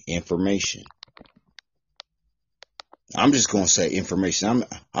for? One, information. I'm just gonna say information.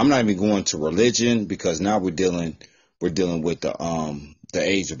 I'm not even going to religion because now we're dealing with the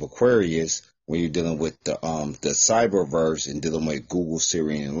age of Aquarius, where you're dealing with the cyberverse and dealing with Google,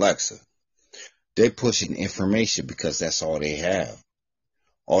 Siri, and Alexa. They pushing information because that's all they have.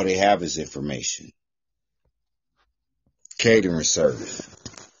 All they have is information. Catering service.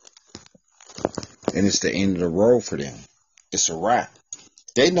 And it's the end of the road for them. It's a wrap.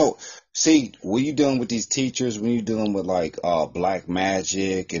 They know. See, when you're dealing with these teachers, when you're dealing with like black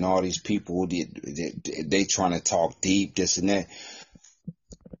magic and all these people, they trying to talk deep, this and that.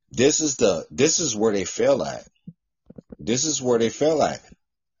 This is where they fail at. This is where they fail at.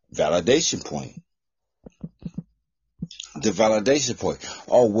 Validation point. The validation point.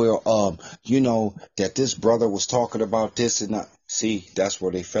 Oh, well, you know that this brother was talking about this and that. See, that's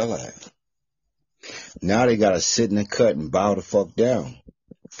where they fell at. Now they gotta sit in the cut and bow the fuck down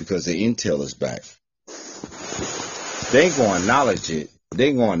because the intel is back. They ain't gonna acknowledge it. They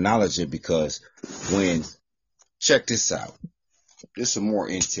ain't gonna acknowledge it because check this out. This is some more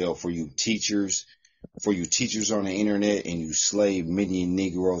intel for you teachers on the internet and you slave minion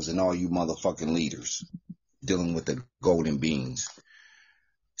Negroes and all you motherfucking leaders dealing with the golden beans.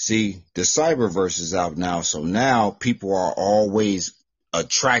 See, the cyberverse is out now, so now people are always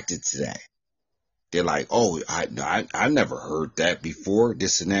attracted to that. They're like, oh, I never heard that before,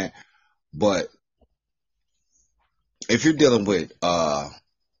 this and that. But if you're dealing with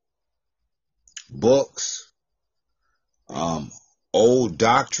books, old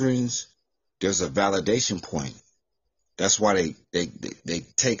doctrines, there's a validation point. That's why they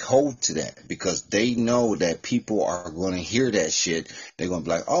take hold to that, because they know that people are going to hear that shit. They're going to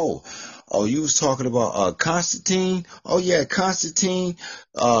be like, oh, you was talking about Constantine? Oh, yeah, Constantine,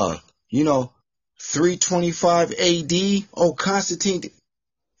 325 AD. Oh, Constantine.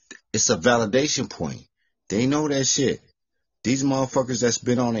 It's a validation point. They know that shit. These motherfuckers that's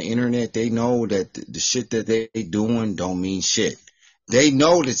been on the internet, they know that the shit that they doing don't mean shit. They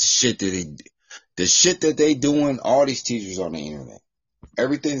know that the shit that they doing, all these teachers on the internet,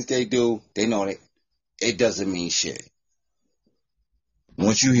 everything that they do, they know that it doesn't mean shit.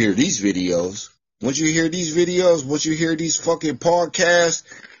 Once you hear these videos, once you hear these fucking podcasts,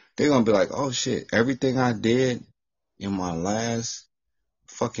 they're going to be like, oh shit, everything I did in my last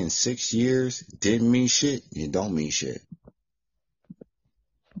fucking 6 years didn't mean shit. It don't mean shit.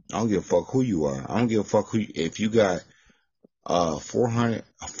 I don't give a fuck who you are. I don't give a fuck if you got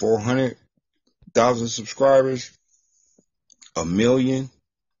 400,000 subscribers, 1 million,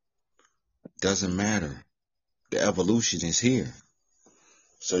 doesn't matter. The evolution is here.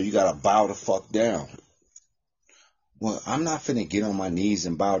 So you gotta bow the fuck down. Well, I'm not finna get on my knees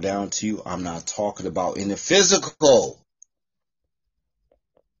and bow down to you. I'm not talking about in the physical.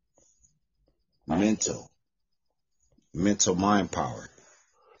 Mental mind power.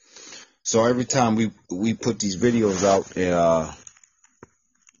 So every time we put these videos out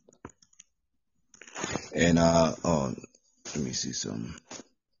let me see something.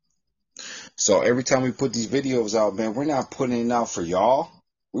 So every time we put these videos out, man, we're not putting it out for y'all.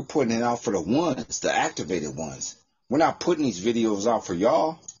 We're putting it out for the ones, the activated ones. We're not putting these videos out for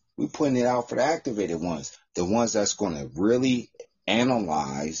y'all. We're putting it out for the activated ones. The ones that's going to really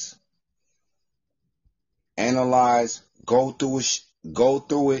analyze, go through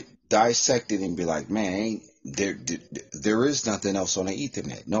it, dissect it, and be like, man, there is nothing else on the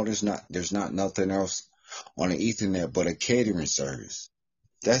Ethernet. No, there's not. There's not nothing else on the Ethernet but a catering service.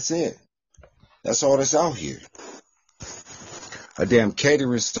 That's it. That's all that's out here. A damn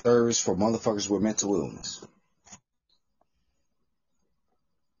catering service for motherfuckers with mental illness.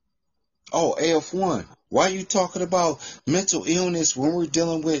 Oh, AF1, why are you talking about mental illness when we're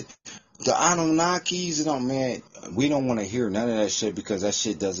dealing with the Anunnakis and all, man? We don't want to hear none of that shit because that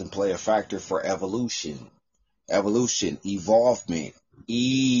shit doesn't play a factor for evolution. Evolution, evolvement.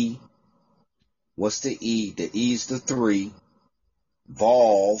 E, what's the E? The E is the 3.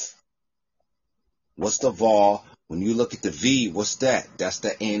 Volve. What's the vol? When you look at the V, what's that? That's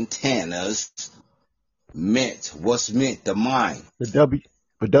the antennas. Mint. What's mint? The mind. The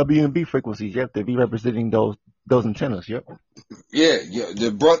W and B frequencies, you have to be representing those Those antennas, yep. Yeah,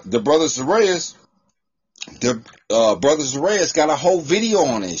 the brothers Reyes, brothers Reyes got a whole video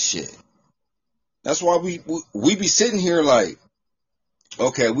on this shit. That's why we be sitting here like,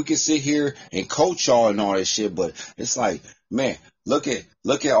 okay, we can sit here and coach y'all and all this shit, but it's like, man, look at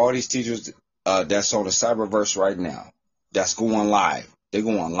all these teachers that's on the Cyberverse right now. That's going live. They're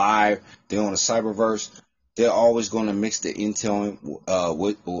going live. They're on the Cyberverse. They're always going to mix the intel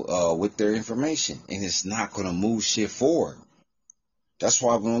with their information, and it's not going to move shit forward. That's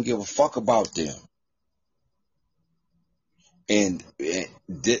why we don't give a fuck about them. And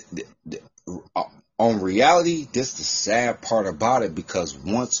on reality, this is the sad part about it, because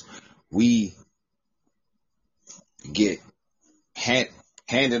once we get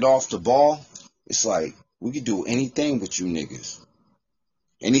handed off the ball, it's like we can do anything with you niggas.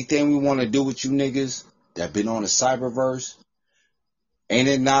 Anything we want to do with you niggas that been on the Cyberverse, ain't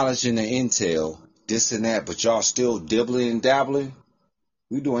acknowledging the intel, this and that, but y'all still dibbling and dabbling.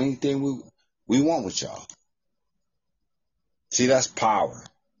 We do anything we want with y'all. See, that's power.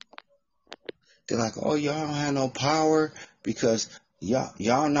 They're like, oh, y'all don't have no power because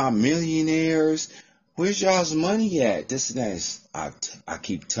y'all not millionaires. Where's y'all's money at? This and that. I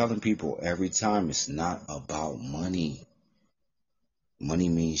keep telling people every time, it's not about money. Money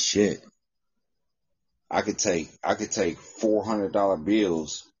means shit. I could take $400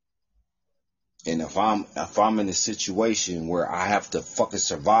 bills, and if I'm in a situation where I have to fucking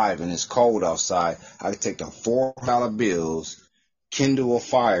survive and it's cold outside, I could take the $400 bills, kindle a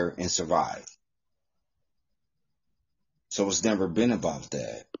fire, and survive. So it's never been about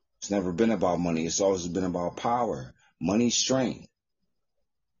that. It's never been about money. It's always been about power. Money, strength.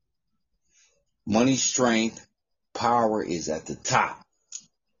 Money, strength, power is at the top.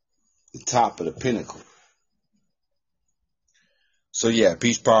 The top of the pinnacle. So yeah,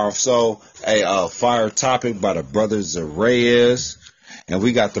 peace, power, soul. Hey, fire topic by the brothers Reyes. And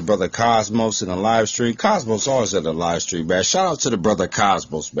we got the brother Cosmos in the live stream. Cosmos always at the live stream, man. Shout out to the brother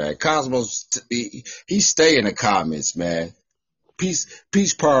Cosmos, man. Cosmos, he stay in the comments, man.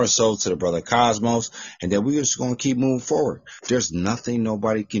 Peace, power, soul to the brother Cosmos. And then we're just going to keep moving forward. There's nothing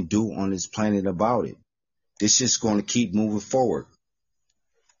nobody can do on this planet about it. This just going to keep moving forward.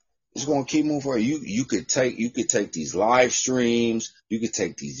 It's going to keep moving forward. You could take these live streams. You could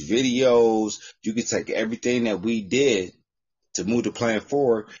take these videos. You could take everything that we did to move the plan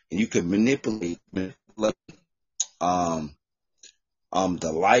forward, and you can manipulate the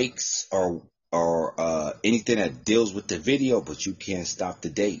likes or anything that deals with the video, but you can't stop the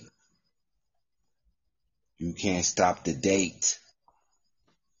date. You can't stop the date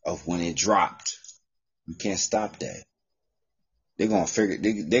of when it dropped. You can't stop that. They're gonna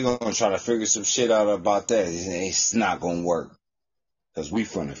try to figure some shit out about that. It's not gonna work, cause we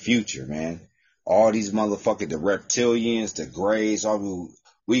from the future, man. All these motherfuckers, the reptilians, the grays,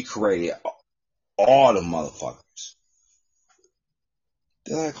 we created all the motherfuckers.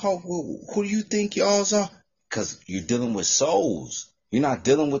 They're like, oh, who do you think y'all are? Cause you're dealing with souls. You're not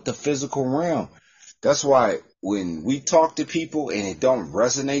dealing with the physical realm. That's why when we talk to people and it don't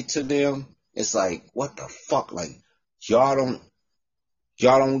resonate to them, it's like, what the fuck? Like, y'all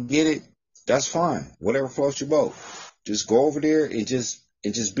don't get it? That's fine. Whatever floats your boat. Just go over there and just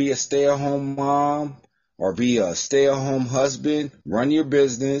be a stay-at-home mom or be a stay-at-home husband, run your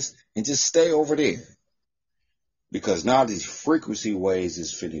business, and just stay over there. Because now these frequency waves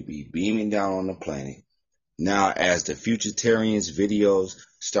is finna be beaming down on the planet. Now as the Futurtarians videos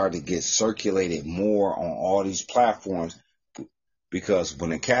start to get circulated more on all these platforms, because when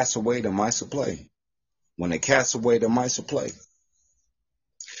the cat's away, the mice will play. When the cat's away, the mice will play.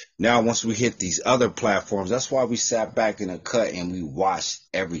 Now, once we hit these other platforms, that's why we sat back in the cut and we watched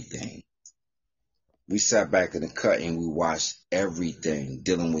everything. We sat back in the cut and we watched everything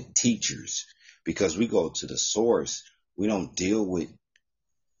dealing with teachers, because we go to the source. We don't deal with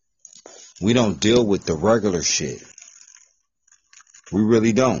the regular shit. We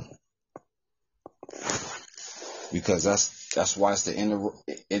really don't. Because that's why it's the end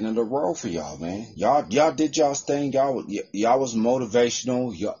of the road for y'all, man. Y'all did y'all's thing. Y'all was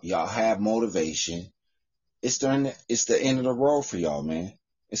motivational. Y'all have motivation. It's the end of the road for y'all, man.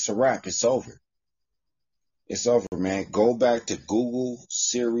 It's a wrap. It's over. It's over, man. Go back to Google,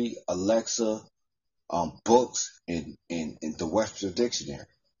 Siri, Alexa, books, and the Webster Dictionary,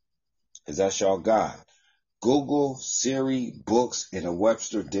 because that's y'all God. Google, Siri, books, and the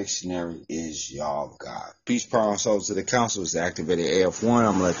Webster Dictionary is y'all God. Peace, power, and soul to the council. It's activated AF1.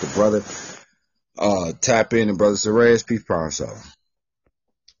 I'm going to let the brother tap in, and brother Reyes. Peace, power, and soul.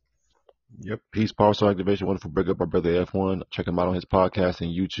 Yep. Peace, Power, Soul Activation. Wonderful break up by Brother F1. Check him out on his podcast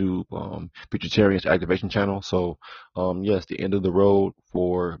and YouTube, Futurtarians Activation channel. So, yes, the end of the road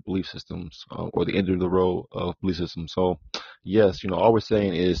for belief systems, or the end of the road of belief systems. So, yes, all we're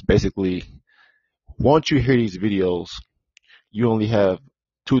saying is basically, once you hear these videos, you only have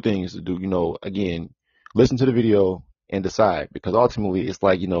two things to do. Again, listen to the video and decide, because ultimately it's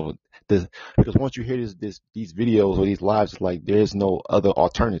like, this, because once you hear these videos or these lives, it's like there's no other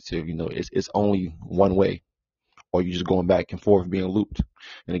alternative. It's only one way, or you're just going back and forth being looped.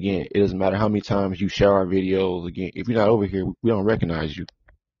 And again, it doesn't matter how many times you share our videos. Again, if you're not over here, we don't recognize you.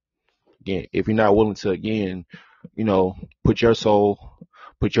 Again, if you're not willing to, again, put your soul,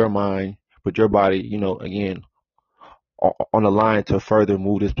 put your mind, put your body, again, on the line to further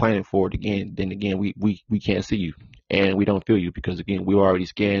move this planet forward, again, then again, we can't see you and we don't feel you, because again, we already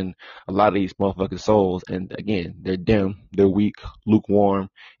scanned a lot of these motherfucking souls, and again, they're dim, they're weak, lukewarm,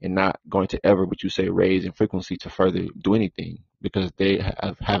 and not going to ever, what you say, raise in frequency to further do anything, because they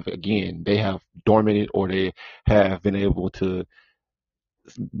have again, they have dormanted, or they have been able to,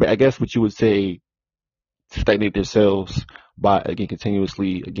 I guess what you would say, stagnate themselves by, again,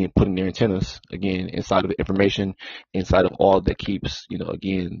 continuously, again, putting their antennas, again, inside of the information, inside of all that keeps,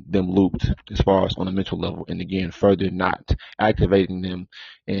 again, them looped as far as on a mental level, and again, further not activating them,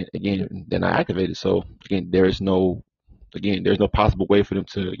 and again, they're not activated. So again, there's no possible way for them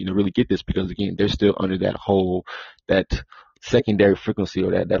to, really get this, because again, they're still under that secondary frequency,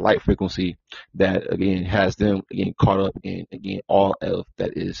 or that light frequency that, again, has them, again, caught up in, again, all of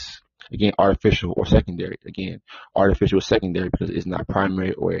that is, again, artificial or secondary. Again, artificial or secondary, because it's not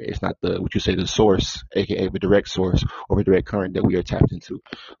primary, or it's not what you say, the source, aka the direct source or the direct current that we are tapped into.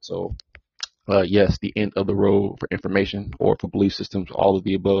 So, yes, the end of the road for information or for belief systems, all of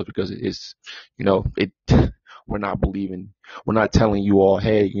the above, because it's, it. We're not telling you all,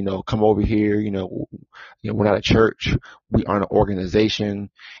 hey, come over here, we're not a church, we are an organization.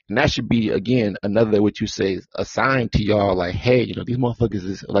 And that should be, again, another, what you say, is a sign to y'all, like, hey, these motherfuckers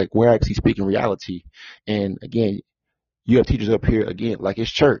is like, we're actually speaking reality. And again, you have teachers up here, again, like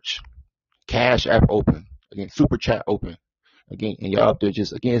it's church, Cash App open, again, Super Chat open. Again, and y'all up there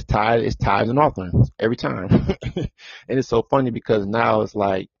just, again, it's tithes and offerings every time. And it's so funny, because now it's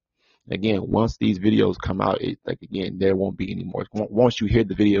like, again, once these videos come out, it's like, again, there won't be any more. Once you hear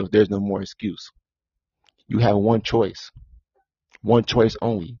the videos, there's no more excuse. You have one choice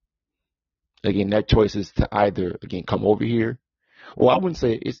only. Again, that choice is to either, again, come over here. Well, I wouldn't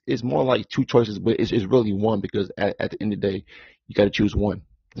say it's more like two choices, but it's really one, because at the end of the day, you got to choose one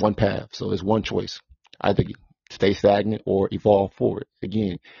path. So it's one choice. Either stay stagnant or evolve forward.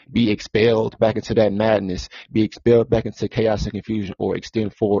 Again, be expelled back into that madness, be expelled back into chaos and confusion, or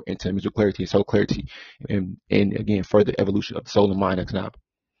extend forward into mental clarity and soul clarity, and again, further evolution of the soul and mind and now.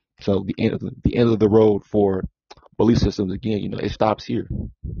 So the end of the road for belief systems, again, it stops here.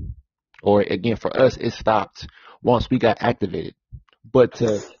 Or again, for us, it stopped once we got activated. But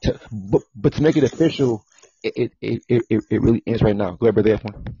to make it official, it really ends right now. Go ahead, brother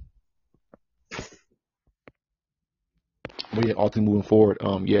F1. But yeah, ultimately moving forward,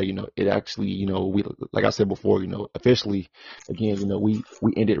 it actually, we, like I said before, officially, again, we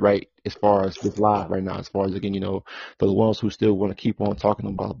ended right as far as this live right now, as far as, again, for the ones who still want to keep on talking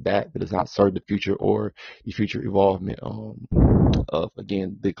about that does not serve the future or the future evolvement, of,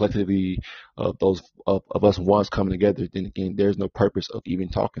 again, the collectivity of those of us ones coming together, then again, there's no purpose of even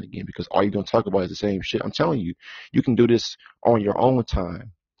talking again, because all you're going to talk about is the same shit. I'm telling you, you can do this on your own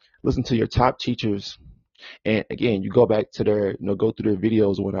time. Listen to your top teachers. And again, you go back to go through their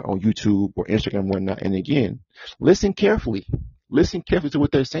videos or whatnot on YouTube or Instagram and whatnot. And again, listen carefully to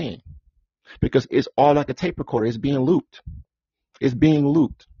what they're saying, because it's all like a tape recorder. It's being looped.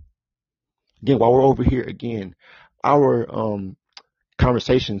 Again, while we're over here, again, our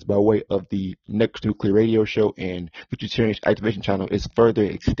conversations by way of the Next Nuclear Radio Show and Futurtarians Activation Channel is further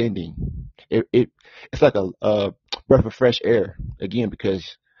extending. It's like a breath of fresh air, again,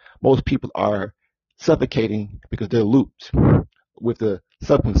 because most people are suffocating because they're looped with the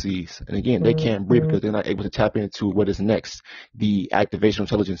substances, and again, they can't breathe because they're not able to tap into what is next, the activation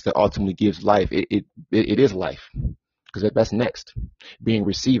intelligence that ultimately gives life. It is life, because that's next. Being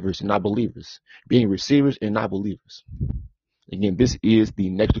receivers and not believers. Again, this is the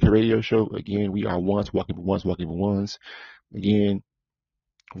Next Nuclear Radio Show. Again, we are ones walking for ones. Again,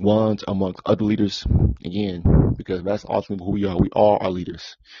 ones amongst other leaders. Again, because that's ultimately who we are. We all are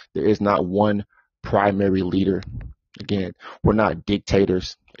leaders. There is not one primary leader. Again, we're not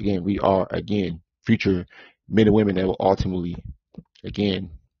dictators. Again, we are, again, future men and women that will ultimately,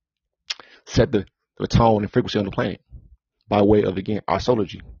 again, set the tone and frequency on the planet by way of, again, our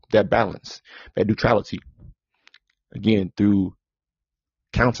solargy. that balance, that neutrality. Again, through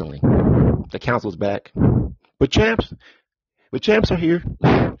counseling. The counsel's back. But champs are here.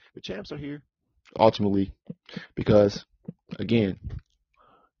 The champs are here. Ultimately, because again,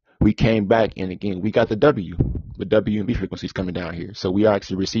 we came back and again we got the W. The W and B frequencies coming down here. So we are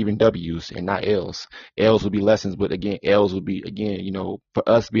actually receiving W's and not L's. L's will be lessons, but again, L's will be again, for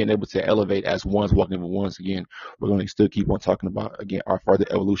us being able to elevate as ones walking with ones again, we're going to still keep on talking about again our further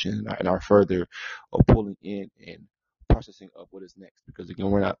evolution and our further pulling in and processing of what is next. Because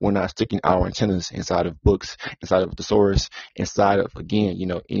again, we're not sticking our antennas inside of books, inside of the thesaurus, inside of again,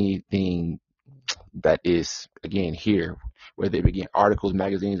 anything that is again here, whether it be articles,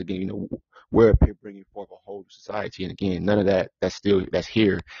 magazines, again, we're here bringing forth a whole society, and again, none of that's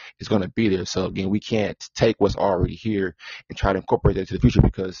here is going to be there. So again, we can't take what's already here and try to incorporate that to the future,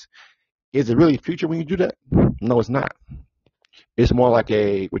 because is it really future when you do that? No, it's not. It's more like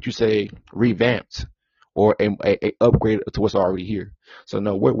what you say, revamped or a upgrade to what's already here. So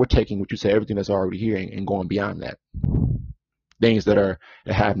no, we're taking what you say, everything that's already here, and going beyond that. Things that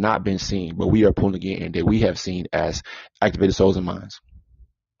have not been seen, but we are pulling in and that we have seen as activated souls and minds.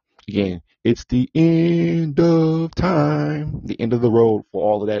 Again, it's the end of time, the end of the road for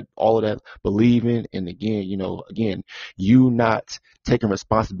all of that believing, and again, you not taking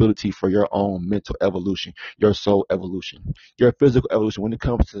responsibility for your own mental evolution, your soul evolution, your physical evolution. When it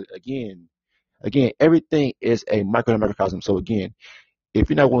comes to again, everything is a microcosm. So again, if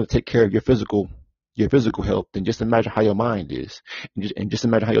you're not willing to take care of your physical health, then just imagine how your mind is, and just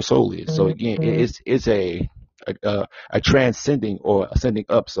imagine how your soul is. So again, it's a transcending or ascending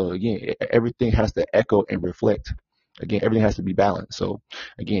up. So again, everything has to echo and reflect. Again, everything has to be balanced. So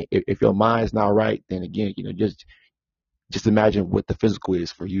again, if your mind's not right, then again, just imagine what the physical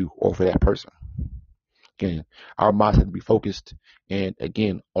is for you or for that person. Again, our minds have to be focused, and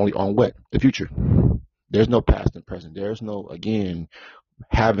again, only on what? The future. There's no past and present. There's no, again,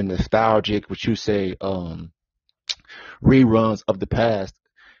 having nostalgic, what you say, reruns of the past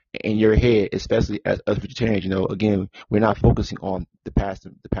in your head, especially as Futurtarians. Again, we're not focusing on the past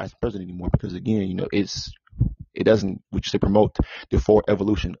and present anymore, because again, it doesn't, what you say, promote the forward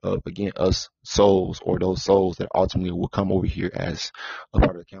evolution of again us souls, or those souls that ultimately will come over here as a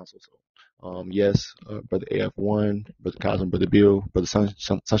part of the council. So yes, Brother AF1, Brother Cosmo, Brother Bill, Brother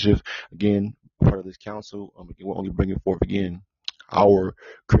Sunshif, again, part of this council. Again, we're only bringing forth again our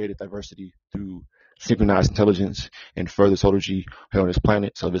creative diversity through synchronized intelligence and further solargy here on this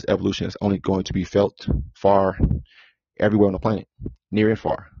planet. So this evolution is only going to be felt far, everywhere on the planet, near and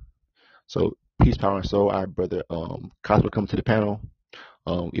far. So peace, power, and soul. Our brother Cosmo, come to the panel.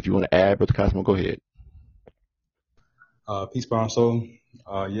 If you want to add, Brother Cosmo, go ahead. Peace, power, and soul.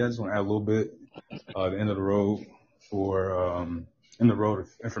 I just want to add a little bit. The end of the road for of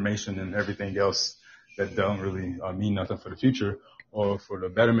information and everything else that don't really mean nothing for the future, or for the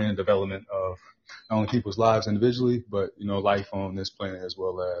betterment and development of not only people's lives individually, but life on this planet, as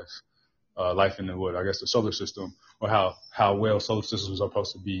well as life in the solar system, or how well solar systems are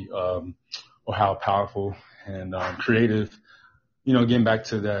supposed to be, or how powerful and creative. Getting back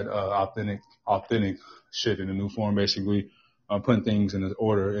to that authentic shit in a new form, basically putting things in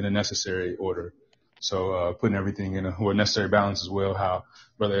a necessary order. So putting everything in a necessary balance as well. How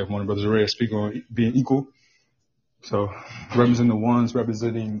Brother F1 and Brother Ray speak on being equal. So representing the ones,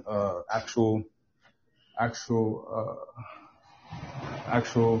 representing actual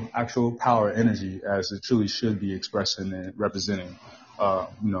power, energy, as it truly should be expressing and representing.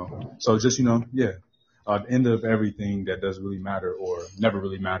 So just the end of everything that doesn't really matter or never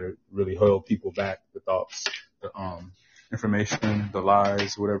really mattered really held people back. The thoughts, the information, the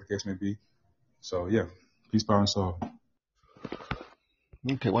lies, whatever the case may be. So yeah, peace, power, and soul.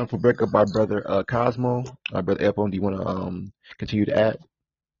 Okay, wonderful breakup by Brother Cosmo. Brother F1, do you want to continue to add?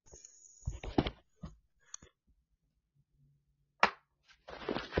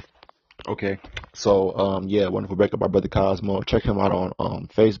 Okay, so wonderful breakup by Brother Cosmo. Check him out on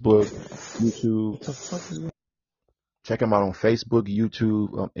Facebook, YouTube. Check him out on Facebook,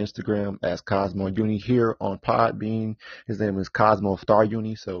 YouTube, Instagram as Cosmo Uni. Here on Podbean, his name is Cosmo Star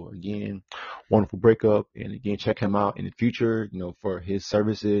Uni. So again, wonderful breakup, and again, check him out in the future, for his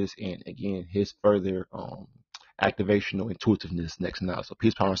services and again his further activational intuitiveness next now. So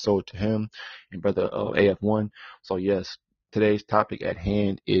peace, power, and soul to him and Brother AF1. So yes, today's topic at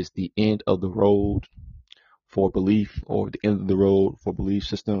hand is the end of the road for belief, or the end of the road for belief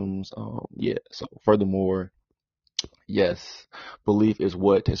systems. So furthermore, yes, belief is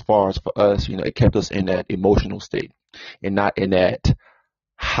what, as far as for us, it kept us in that emotional state and not in that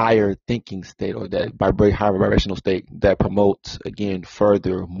higher thinking state, or that higher vibrational state that promotes, again,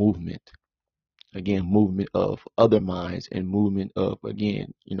 further movement. Again, movement of other minds and movement of,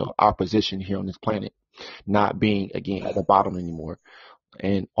 again, our position here on this planet, not being, again, at the bottom anymore,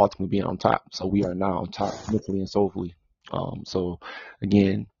 and ultimately being on top. So we are now on top mentally and soulfully. So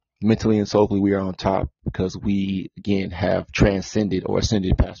again, mentally and soulfully we are on top because we, again, have transcended or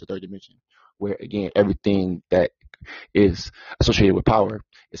ascended past the third dimension, where, again, everything that is associated with power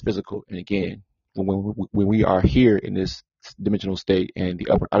is physical. And again, when we are here in this dimensional state and the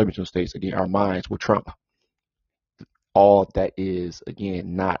upper dimensional states, again, our minds will trump all that is,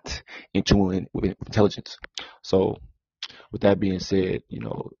 again, not in tune with intelligence. So with that being said,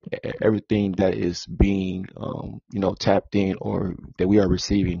 everything that is being, tapped in, or that we are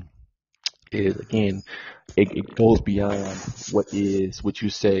receiving, is, again, it goes beyond what you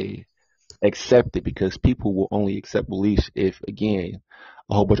say accepted, because people will only accept beliefs if, again,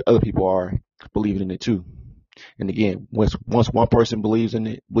 a whole bunch of other people are believing in it too. And again, once one person believes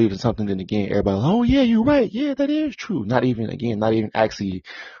in something, then again, everybody, oh yeah, you're right, yeah, that is true. Not even actually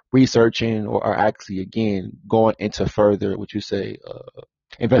researching, or actually, again, going into further, what you say,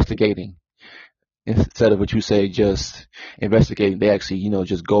 investigating. Instead of what you say, just investigating, they actually,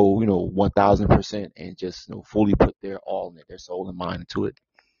 just go, 1000%, and just, fully put their all in it, their soul and mind into it.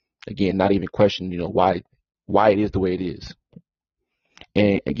 Again, not even question, why it is the way it is.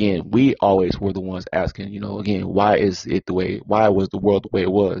 And again, we always were the ones asking, again, why was the world the way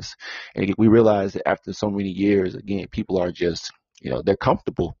it was? And again, we realized that after so many years, again, people are just, they're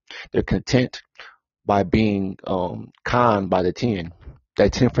comfortable. They're content by being conned by that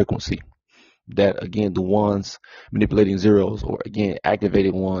 10 frequency. That, again, the ones manipulating zeros, or again,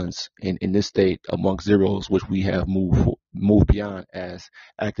 activated ones in this state amongst zeros, which we have moved beyond as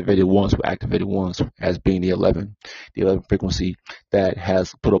activated ones, as being the 11 frequency that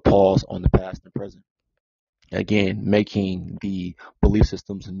has put a pause on the past and present. Again, making the belief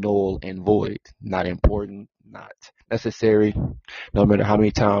systems null and void, not important, not necessary. No matter how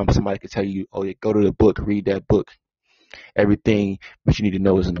many times somebody could tell you, oh yeah, go to the book, read that book. Everything that you need to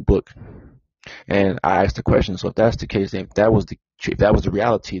know is in the book. And I asked the question, so if that's the case, if that was the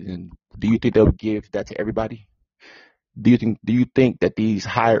reality, then do you think they would give that to everybody? Do you think that these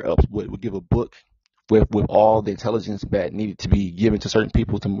higher ups would give a book with all the intelligence that needed to be given to certain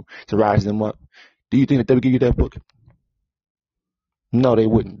people to rise them up? Do you think that they would give you that book? No, they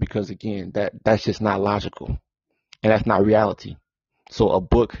wouldn't, because again, that's just not logical, and that's not reality. So a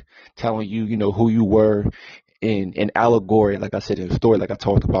book telling you, who you were in allegory, like I said, in the story, like I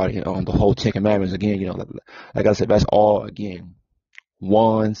talked about on the whole 10 Commandments, again, like I said, that's all, again,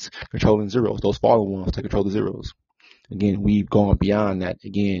 ones controlling zeros. Those fallen ones to control the zeros. Again, we've gone beyond that.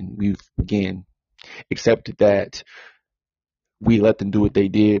 Again, we've accepted that we let them do what they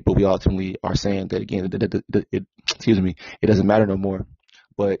did, but we ultimately are saying that, again, it doesn't matter no more.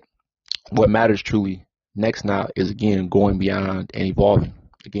 But what matters truly next now is, again, going beyond and evolving.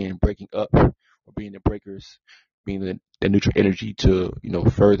 Again, breaking up, or being the breakers, being the neutral energy to,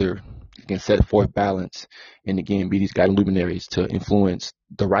 further, again, set forth balance, and again, be these guiding luminaries to influence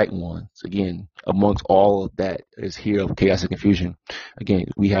the right ones. Again, amongst all of that is here of chaos and confusion. Again,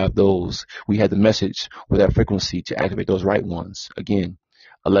 we have the message with that frequency to activate those right ones. Again,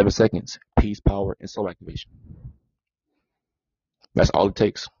 11 seconds, peace, power, and soul activation. That's all it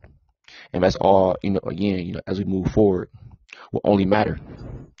takes. And that's all, again, as we move forward, will only matter.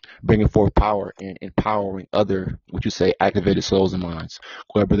 Bringing forth power and empowering other, what you say, activated souls and minds.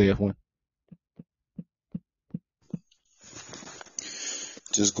 Go ahead, brother F1.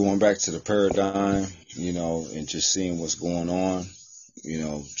 Just going back to the paradigm, and just seeing what's going on,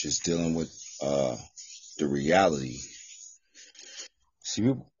 just dealing with the reality.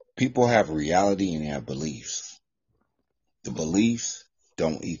 See, people have reality and they have beliefs. The beliefs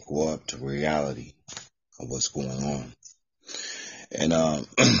don't equal up to reality of what's going on. And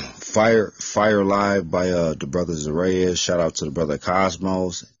Fire Live by the brother Zareyas. Shout out to the brother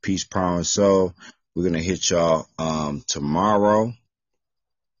Cosmos. Peace, power, and soul. We're gonna hit y'all tomorrow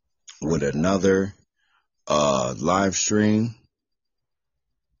with another live stream.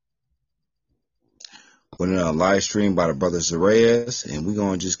 With another live stream by the brother Zareyas, and we're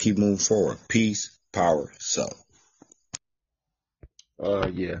gonna just keep moving forward. Peace, power, soul.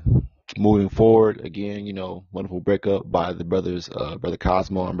 Yeah. Moving forward, again, wonderful breakup by the brothers, brother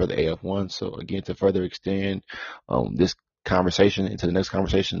Cosmo and brother AF1. So again, to further extend this conversation into the next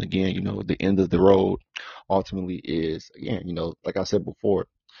conversation, again, the end of the road ultimately is, again, like I said before,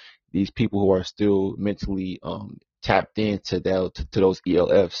 these people who are still mentally tapped into to those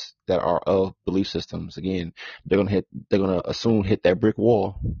ELFs that are of belief systems. Again, they're gonna assume hit that brick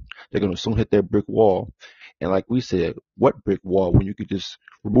wall. They're gonna assume hit that brick wall. And like we said, what brick wall when you could just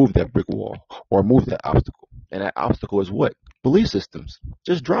remove that brick wall or remove that obstacle? And that obstacle is what? Belief systems.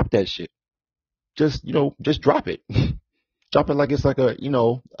 Just drop that shit. Just drop it. Drop it like it's like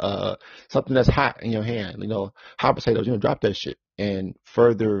something that's hot in your hand, hot potatoes, drop that shit and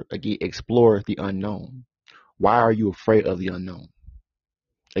further again explore the unknown. Why are you afraid of the unknown?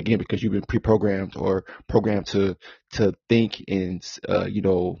 Again, because you've been pre-programmed or programmed to think and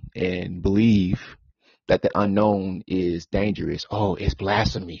and believe that the unknown is dangerous. Oh, it's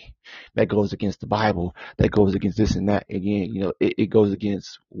blasphemy. That goes against the Bible. That goes against this and that. Again, it goes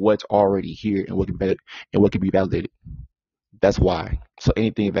against what's already here and what can be validated. That's why. So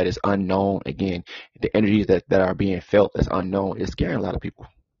anything that is unknown, again, the energies that are being felt as unknown is scaring a lot of people.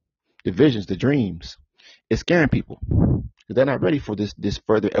 The visions, the dreams, it's scaring people. They're not ready for this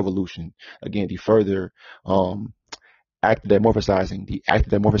further evolution. Again, the further active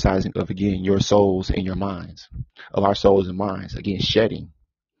metamorphosizing of, again, your souls and your minds, of our souls and minds, again, shedding,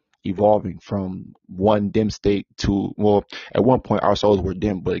 evolving from one dim state to, well, at one point our souls were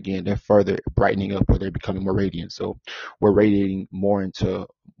dim, but again, they're further brightening up, or they're becoming more radiant. So we're radiating more and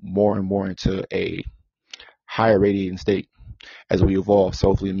more into a higher radiating state as we evolve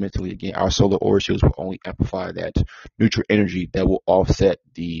soulfully and mentally. Again, our solar aura shields will only amplify that neutral energy that will offset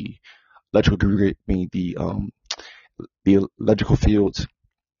the electrical grid, meaning the electrical fields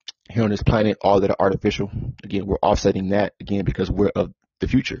here on this planet, all that are artificial. Again, we're offsetting that, again, because we're of the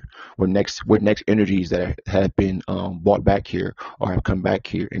future. We're next energies that have been brought back here or have come back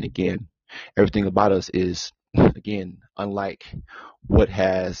here. And again, everything about us is, again, unlike what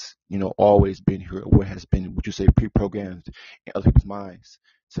has always been here, what has been, what you say, pre-programmed in other people's minds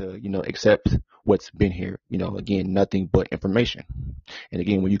to accept what's been here. Again, nothing but information. And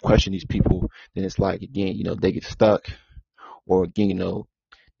again, when you question these people, then it's like, again, they get stuck, or again,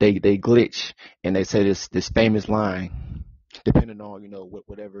 they glitch and they say this famous line, depending on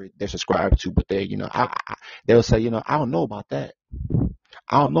whatever they're subscribed to. But they'll say, I don't know about that.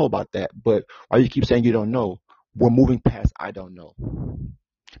 I don't know about that. But why you keep saying you don't know? We're moving past I don't know.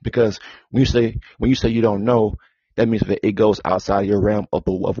 Because when you say you don't know, that means that it goes outside your realm of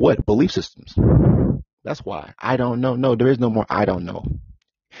what? Belief systems. That's why. I don't know. No, there is no more I don't know.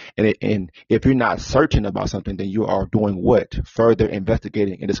 And if you're not certain about something, then you are doing what? Further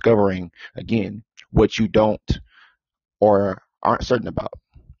investigating and discovering, again, what you don't or aren't certain about.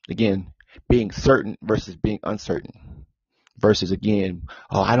 Again, being certain versus being uncertain. Versus, again,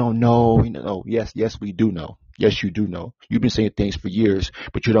 oh, I don't know. Yes, we do know. Yes, you do know. You've been saying things for years,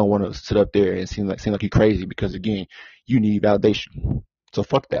 but you don't want to sit up there and seem like you're crazy because, again, you need validation. So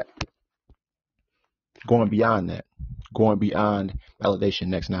fuck that. Going beyond validation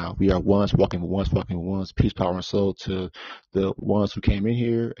next now. We are ones, walking with ones. Peace, power, and soul to the ones who came in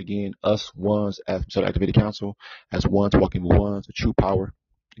here. Again, us ones as Soul Activated Council, as ones, walking with ones, the true power.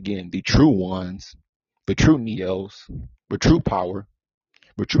 Again, the true ones, the true Neos, with true power,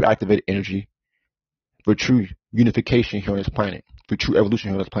 with true activated energy, with true unification here on this planet, with true evolution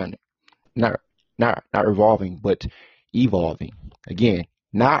here on this planet. Not revolving, but evolving. Again,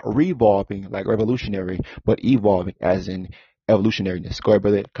 not revolving like revolutionary, but evolving as in evolutionariness. Go ahead,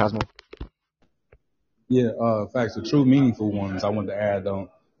 brother Cosmo. Yeah, facts. The true meaningful ones I wanted to add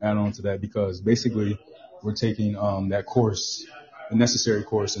on to that, because basically we're taking that course, the necessary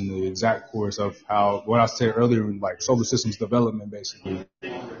course and the exact course of how, what I said earlier, like solar systems development, basically,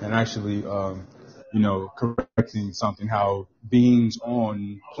 and actually, correcting something, how beings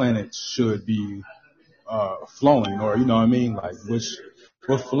on planets should be flowing, or like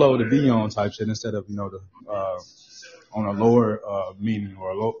what flow to be on type shit, instead of on a lower meaning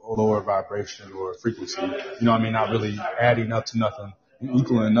or a lower vibration or frequency. Not really adding up to nothing,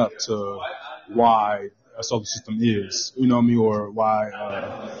 equaling up to why a solar system is, or why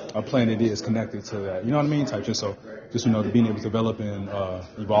a planet is connected to that, type shit. So just being able to develop and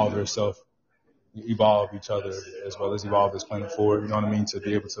evolve yourself, evolve each other, as well as evolve this planet forward. To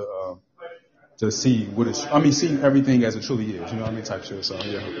be able to see what it's, see everything as it truly is, type shit. So,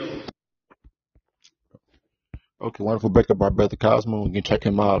 yeah. Okay, wonderful breakup by Brother Cosmo. You can check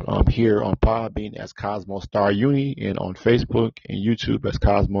him out here on Podbean as Cosmo Star Uni, and on Facebook and YouTube as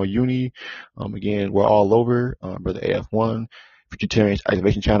Cosmo Uni. Again, we're all over. Brother AF1, Futurtarians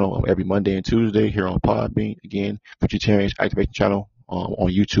Activation Channel every Monday and Tuesday here on Podbean. Again, Futurtarians Activation Channel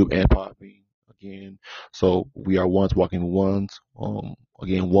on YouTube and Podbean. Again, so we are ones walking ones.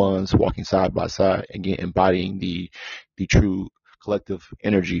 Again, ones walking side by side. Again, embodying the true collective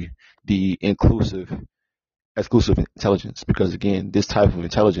energy, the inclusive exclusive intelligence, because again, this type of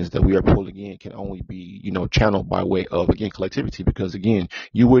intelligence that we are pulling in can only be, channeled by way of, again, collectivity, because again,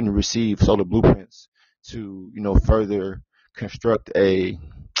 you wouldn't receive solar blueprints to, further construct a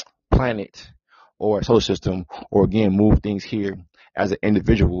planet or a solar system, or again, move things here as an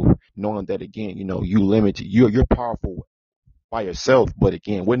individual, knowing that again, you're powerful by yourself. But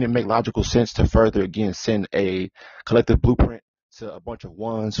again, wouldn't it make logical sense to further again send a collective blueprint to a bunch of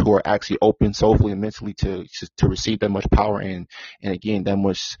ones who are actually open soulfully and mentally to receive that much power and again that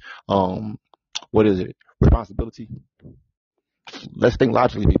much what is it, responsibility? Let's think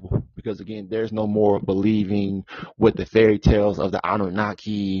logically, people, because again, there's no more believing with the fairy tales of the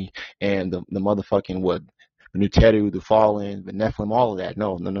Anunnaki and the motherfucking what, the Nuteru, the Fallen, the Nephilim, all of that.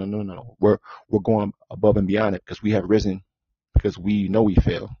 No, no, no, no, no. We're going above and beyond it because we have risen, because we know we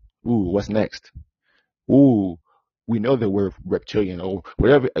fail. Ooh, what's next? Ooh, we know that we're reptilian or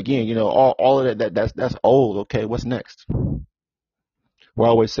whatever. Again, all of that's old. Okay, what's next? We're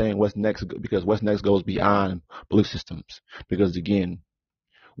always saying what's next, because what's next goes beyond belief systems. Because again,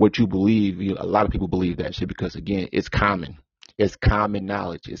 what you believe, a lot of people believe that shit because again, it's common. It's common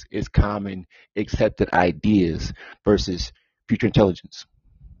knowledge. It's common accepted ideas versus future intelligence.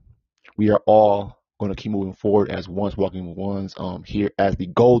 We are all going to keep moving forward as ones walking with ones here as the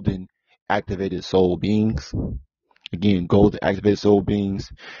golden activated soul beings. Again, golden activated soul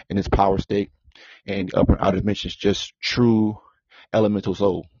beings in its power state, and the upper and outer dimensions, just true elemental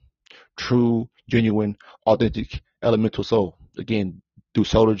soul. True, genuine, authentic elemental soul. Again, through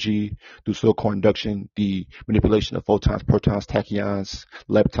solargy, through soul core induction, the manipulation of photons, protons, tachyons,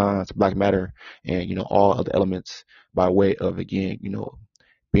 leptons, black matter, and all other elements by way of again,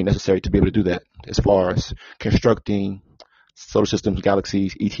 being necessary to be able to do that. As far as constructing solar systems,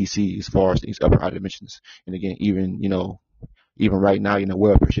 galaxies, etc. As far as these upper outer dimensions, and again, even right now,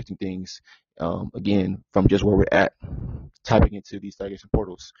 we're up shifting things, again, from just where we're at, tapping into these stargates and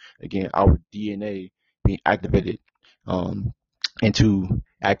portals. Again, our DNA being activated, into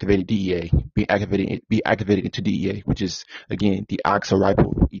activated DEA, be activated into DEA, which is again the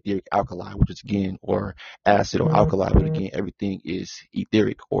oxoribal etheric alkali, which is again, or acid or alkali, but again, everything is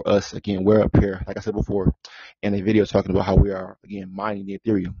etheric, or us. Again, we're up here, like I said before, in a video talking about how we are again mining the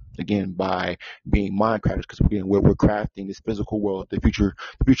Ethereum, again by being Minecrafters, because again we're crafting this physical world, the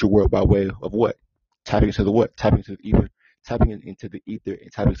future world by way of what? Tapping into the what? Tapping into the ether, into the ether,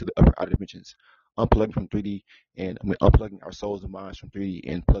 and tapping into the upper outer dimensions, unplugging from 3D, and unplugging our souls and minds from 3D,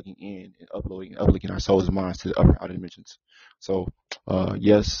 and plugging in and uploading our souls and minds to the upper outer dimensions. So,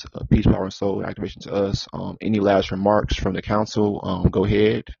 yes, peace, power, and soul activation to us. Any last remarks from the council? Go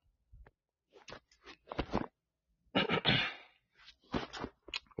ahead.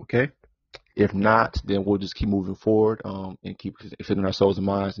 Okay. If not, then we'll just keep moving forward, and keep extending our souls and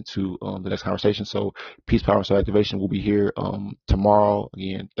minds into the next conversation. So, peace, power, and soul activation will be here tomorrow,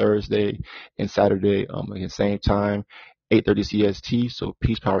 again Thursday and Saturday, again same time, 8:30 CST. So,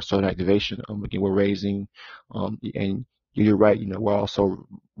 peace, power, soul, and activation. Again, we're raising, and you're right. We're also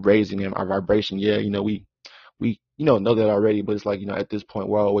raising our vibration. Yeah, we know that already, but it's like, at this point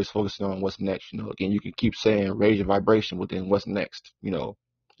we're always focusing on what's next. Again, you can keep saying raise your vibration, but then what's next?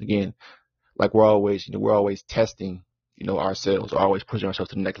 Again, like we're always testing, ourselves, always pushing ourselves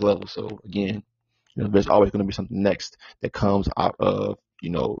to the next level. So again, there's always going to be something next that comes out of,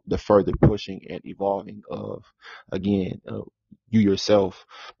 the further pushing and evolving of, again, you yourself,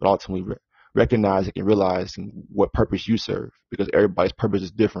 but ultimately recognizing and realizing what purpose you serve, because everybody's purpose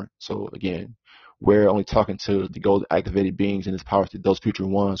is different. So again, we're only talking to the gold activated beings in this power, to those future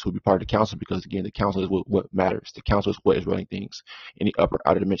ones who will be part of the council, because again, the council is what matters. The council is what is running things in the upper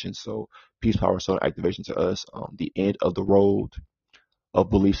outer dimensions. So peace, power, soul activation to us, the end of the road of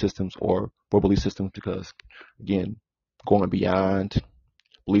belief systems, or for belief systems, because again, going beyond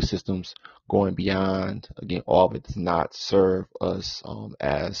belief systems, going beyond, again, all of it does not serve us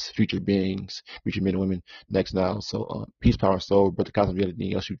as future beings, future men and women next now. So peace, power, and soul. Brother Cosmo, you have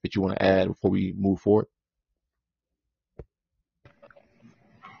anything else that you want to add before we move forward?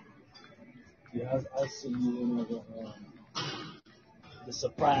 Yeah, I see you in the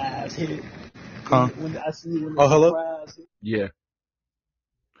surprise hit. Huh? When I see you in Oh, the hello? surprise hit. Yeah.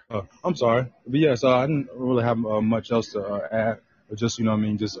 I'm sorry, but yeah, so I didn't really have much else to add, but just,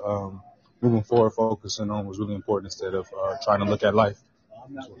 just moving forward, focusing on what's really important instead of trying to look at life.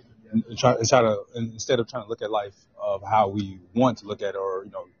 Instead of trying to look at life of how we want to look at it, or,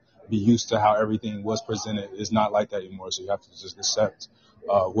 be used to how everything was presented, it's not like that anymore. So you have to just accept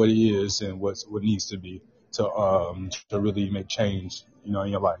what it is and what needs to be to really make change, in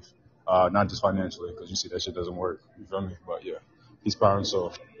your life, not just financially, because you see that shit doesn't work. You feel me? But yeah, peace, power, and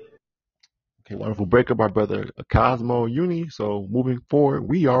soul. Okay, wonderful breakup, our brother Cosmo Uni. So moving forward,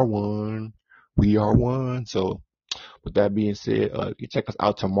 we are one. We are one. So with that being said, you can check us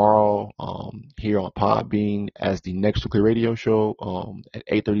out tomorrow here on Podbean as the Next Nuclear Radio Show at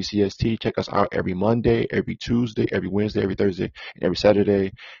 8:30 CST. Check us out every Monday, every Tuesday, every Wednesday, every Thursday, and every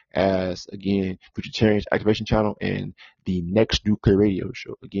Saturday as, again, Futurtarians Activation Channel and the Next Nuclear Radio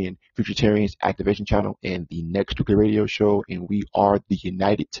Show. Again, Futurtarians Activation Channel and the Next Nuclear Radio Show. And we are the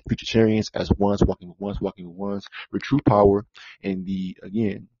United Futurtarians as ones, walking with ones, walking with ones, with true power and the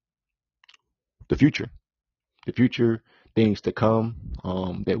future things to come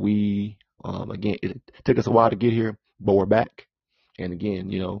that we again, it took us a while to get here, but we're back. And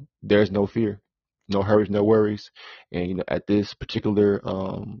again, there's no fear, no hurries, no worries. And at this particular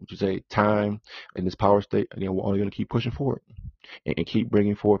time in this power state, again, we're only going to keep pushing forward and keep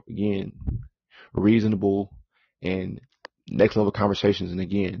bringing forth, again, reasonable and next level conversations, and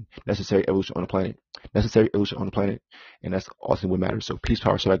again, necessary evolution on the planet, and that's ultimately what matters. So peace,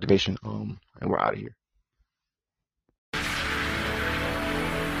 power, soul activation, and we're out of here.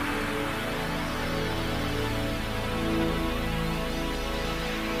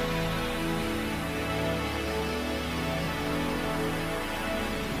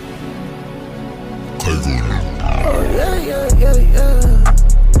 Oh yeah.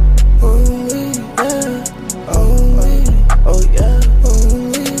 Only, yeah. Only, oh yeah.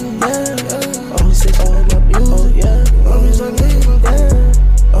 Only, yeah. Only say she like my music, oh yeah. Only like me,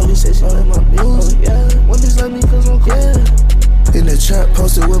 yeah. Only say she like my music, oh yeah. One bitch like me 'cause I'm cool, yeah. In the trap,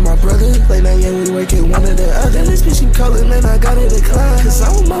 posted with my brother. Late night, yeah, we work at one of the other. This bitch, she calling, man, I gotta decline. 'Cause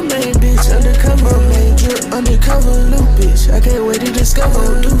I'm my main bitch, undercover. My main drip, undercover. New bitch, I can't wait to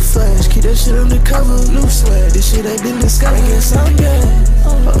discover. Don't do flash, keep that shit undercover. New swag, this shit ain't been discovered. I guess I'm bad.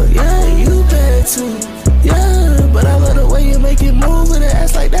 Oh yeah, you bad too. Yeah, but I love the way you make it move with an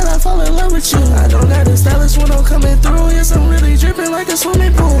ass like that. I fall in love with you. I don't have the stylist when I'm coming through. Yes, I'm really dripping like a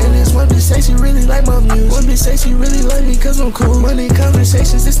swimming pool. And this one bitch say she really like my music. One bitch say she really like me 'cause I'm cool. Money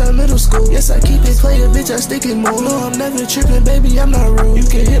conversations, this not middle school. Yes, I keep it player, bitch, I stick it more. No, I'm never tripping, baby, I'm not rude. You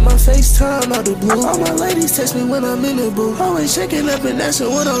can hit my FaceTime out the blue. All my ladies text me when I'm in the booth. Always shaking up and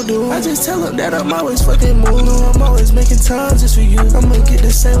asking what I'm doing. I just tell them that I'm always fucking moving. No, I'm always making time just for you. I'ma get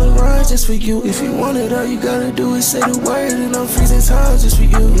the Sailor Run just for you. If you want it, all you gotta do is say the word. And I'm freezing time just for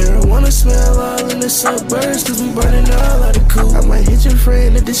you. Marijuana smell all in the suburbs 'cause we burning all out the cool. I might hit your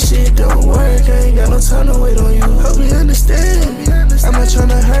friend if this shit don't work. I ain't got no time to wait on you. Hope you understand. I'm not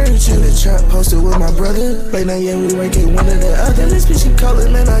tryna hurt you. The trap posted with my brother. Late night, yeah, we working one or the other. This bitch, she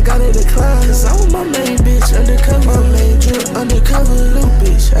calling, man, I gotta decline. 'Cause I'm my main bitch, undercover. My main drip, undercover. New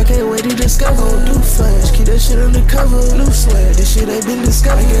bitch, I can't wait to discover. Don't do flash, keep that shit undercover. New swag, this shit ain't been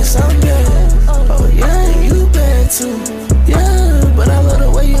discovered. I guess I'm bad. Oh yeah, you bad too. Yeah, but I love the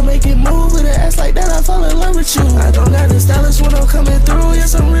way you make it move with an ass like that. I fall in love with you. I don't got the stylist when I'm coming through.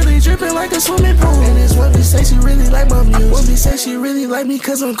 Yes, I'm really dripping like a swimming pool. And this one bitch say she really like my music. One bitch say she really like me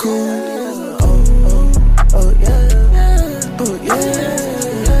 'cause I'm cool. Oh yeah. Oh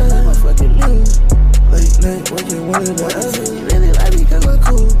yeah. My fucking music. Late night working one of the others. She really like me 'cause I'm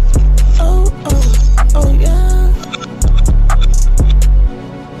cool. Oh yeah.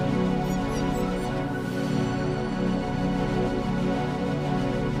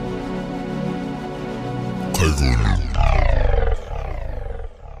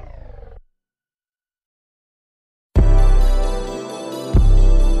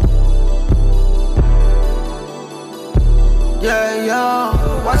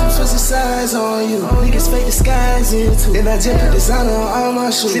 Watch them switch the sides on you. Niggas fake disguise into. And I just put designer on all my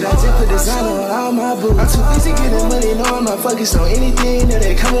shoes. I just put designer on all my boots. I'm too busy getting money, no, I'm not focused on anything that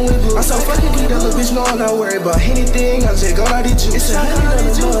they coming with boots. I'm so fucking beat up, bitch, no, I'm not worried about anything. I'm just gon' out the juice. It's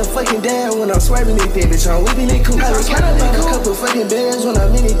 $100 motherfucking down when I'm swiping anything, bitch, I'm whipping it cool. I was counting about a couple fucking bands when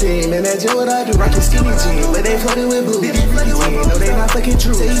I'm anything. Man, that's just what I do. Rockin' skinny jeans, but they floating with blue. No, they not fucking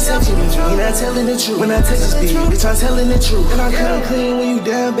true. Say you touching me, you not telling the truth. When I touch this beat, bitch, I'm telling the truth. And I'm coming clean when you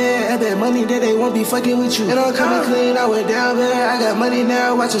down bad. I bet money that they won't be fucking with you. And I'm coming clean, I went down bad. I got money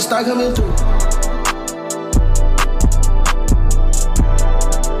now, watch it start coming through.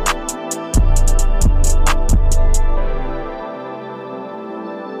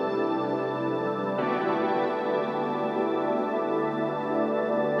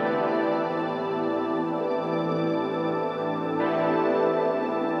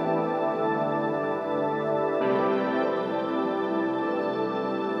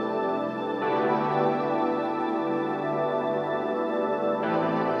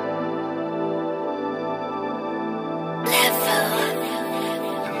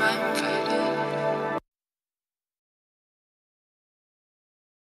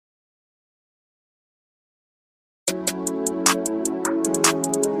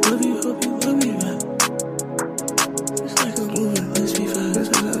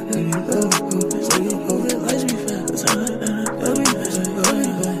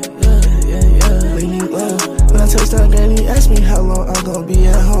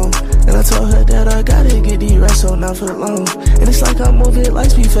 that I gotta get these racks so not for long. And it's like I'm moving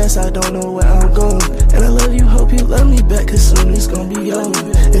lights be fast, I don't know where I'm going. And I love you, hope you love me back, cause soon it's gonna be over.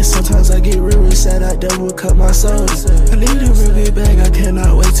 And sometimes I get real sad, I devil cut my soul. I need a real big bag, I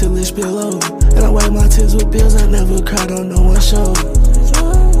cannot wait till it spill over. And I wipe my tears with bills, I never cried on no one's shoulder.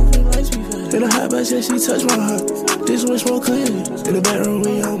 In a hot bath, yeah, she touched my heart. This one's more clear. In the bedroom,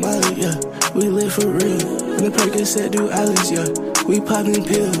 we on Molly, yeah. We live for real. In the Percocet, do Alice, yeah. We popping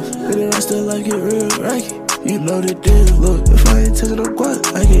pills. And the rest of life get real, right? You know the deal. Look, if I ain't touching no guap,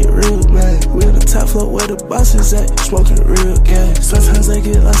 I get real mad. We on the top floor where the boss is at, smoking real gas. Sometimes I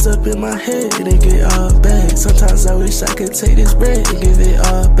get lost up in my head and it get all bad. Sometimes I wish I could take this bread and give it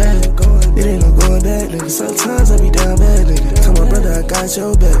all back. It ain't no going back, nigga. Sometimes I be down bad, nigga. Tell my brother I got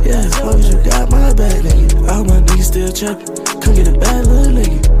your back. Yeah, as long as you got my back, nigga. All my niggas still trapping. Come get a bad little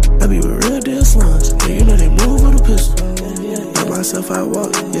nigga. I be with real deal slugs. Yeah, you know they move with a pistol. By myself I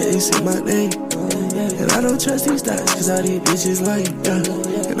walk, yeah, they see my name. And I don't trust these thoughts, cause all these bitches lame, yeah.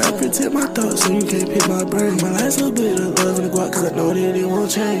 And I protect my thoughts so you can't pick my brain. My last little bit of love in the guap, cause I know that it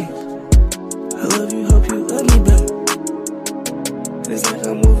won't change. I love you, hope you love me back. It's like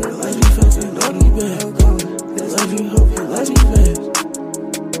I'm moving like you fucking on me back. I love you, hope you love me back.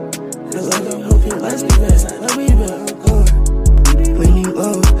 I love you, hope you love me back. I love me back. Leave me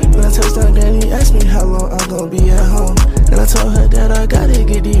alone. When I touched down, Danny asked me how long I'm gonna be at home. And I told her that I gotta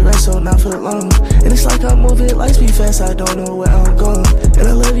get these racks so not for long. And it's like I'm moving lights be fast, I don't know where I'm going. And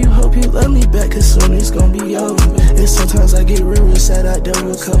I love you, hope you love me back, cause soon it's gonna be over. And sometimes I get real sad, I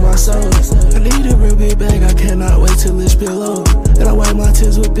devil cut my soul. I need a real big bag, I cannot wait till it spill over. And I wipe my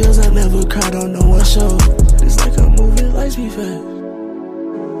tears with bills, I never cried on no one's shoulder. It's like I'm moving lights be fast.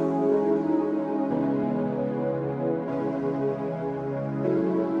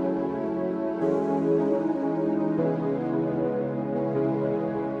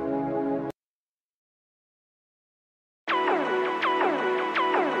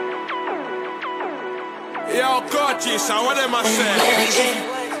 Yo, gorgeous, and what am I saying?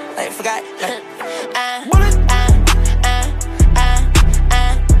 I forgot.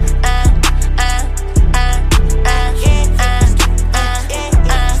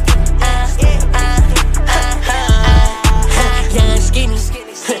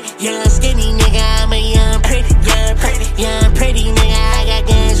 Young skinny nigga, I'm a young pretty nigga, I got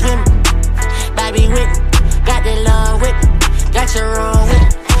guns with me. Bobby Whitney, got the long whip, got your wrong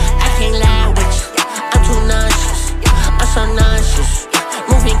whip. I can't lie with you, I'm too nauseous, I'm so nauseous,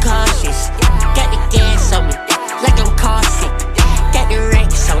 moving cautious. Got the gas on me, like I'm caustic, got the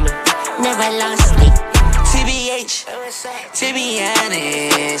racks on me, never lost me. TBH, to be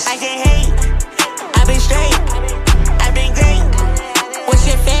honest, I can't hate, I've been straight, I've been great. What's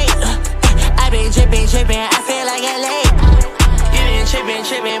your fate? I've been trippin', I feel like LA. You been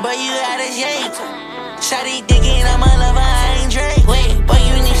trippin', boy, you out of shape. Shawty thinking I'm a lover, I ain't Drake. Wait, boy,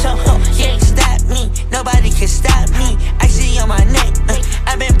 you need some help, yeah, stop me. Nobody can stop me, I see on my neck,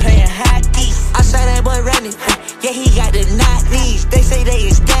 I've been playing hockey. I saw that boy running, yeah, he got the knock knees. They say they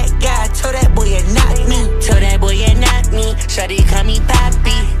is that guy, told that boy you not me. Told that boy you not me, shawty call me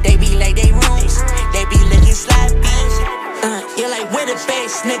Poppy. They be like they rooms, they be looking sloppy. You're like, where the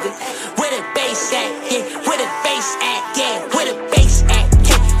bass, nigga? Where the bass at? Yeah, where the bass at? Yeah, where the bass at?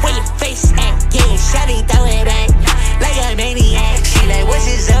 Yeah, where your face at? Yeah, shawty throw it back like a maniac. She like, what's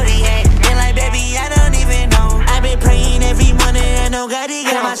your zodiac? And like, baby, I don't even know. I've been praying every morning and no God, he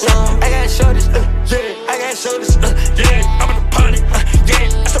got my soul. I got shoulders, yeah, I got shoulders, yeah, I'm in the party, yeah,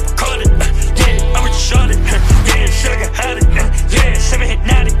 I stop recording, yeah, I'm with Charlotte, yeah, shit I got hot, yeah, 7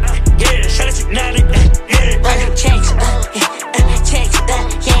 hypnotic, yeah, shot is hypnotic, yeah, I got checks, checks,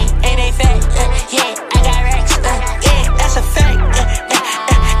 yeah, and they fat, yeah, I got racks, yeah, that's a fact,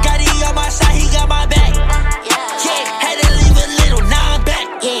 got he on my side, he got my back, yeah, had to leave a little, now I'm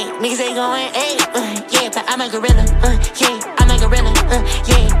back, yeah, niggas ain't going, yeah, but I'm a gorilla, yeah, I'm a gorilla,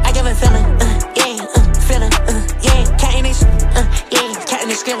 yeah, I give a feeling, yeah, feeling, yeah, catting this, yeah, catting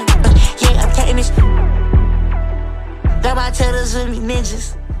this skillet, yeah, I'm catting this, got my tailors with me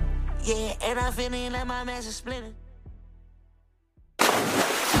ninjas, yeah, and I'm feeling like my man's is splitting.